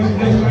 Spanish is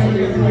just trying to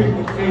get to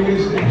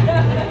English thing.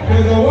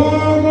 There's a war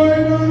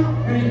going on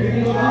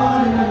between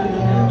God and the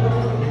devil.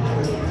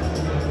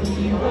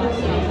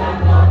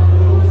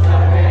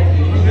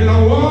 There's a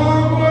war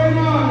going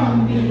on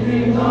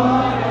between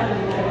God and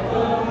the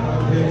devil.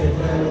 I'm here to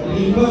tell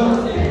people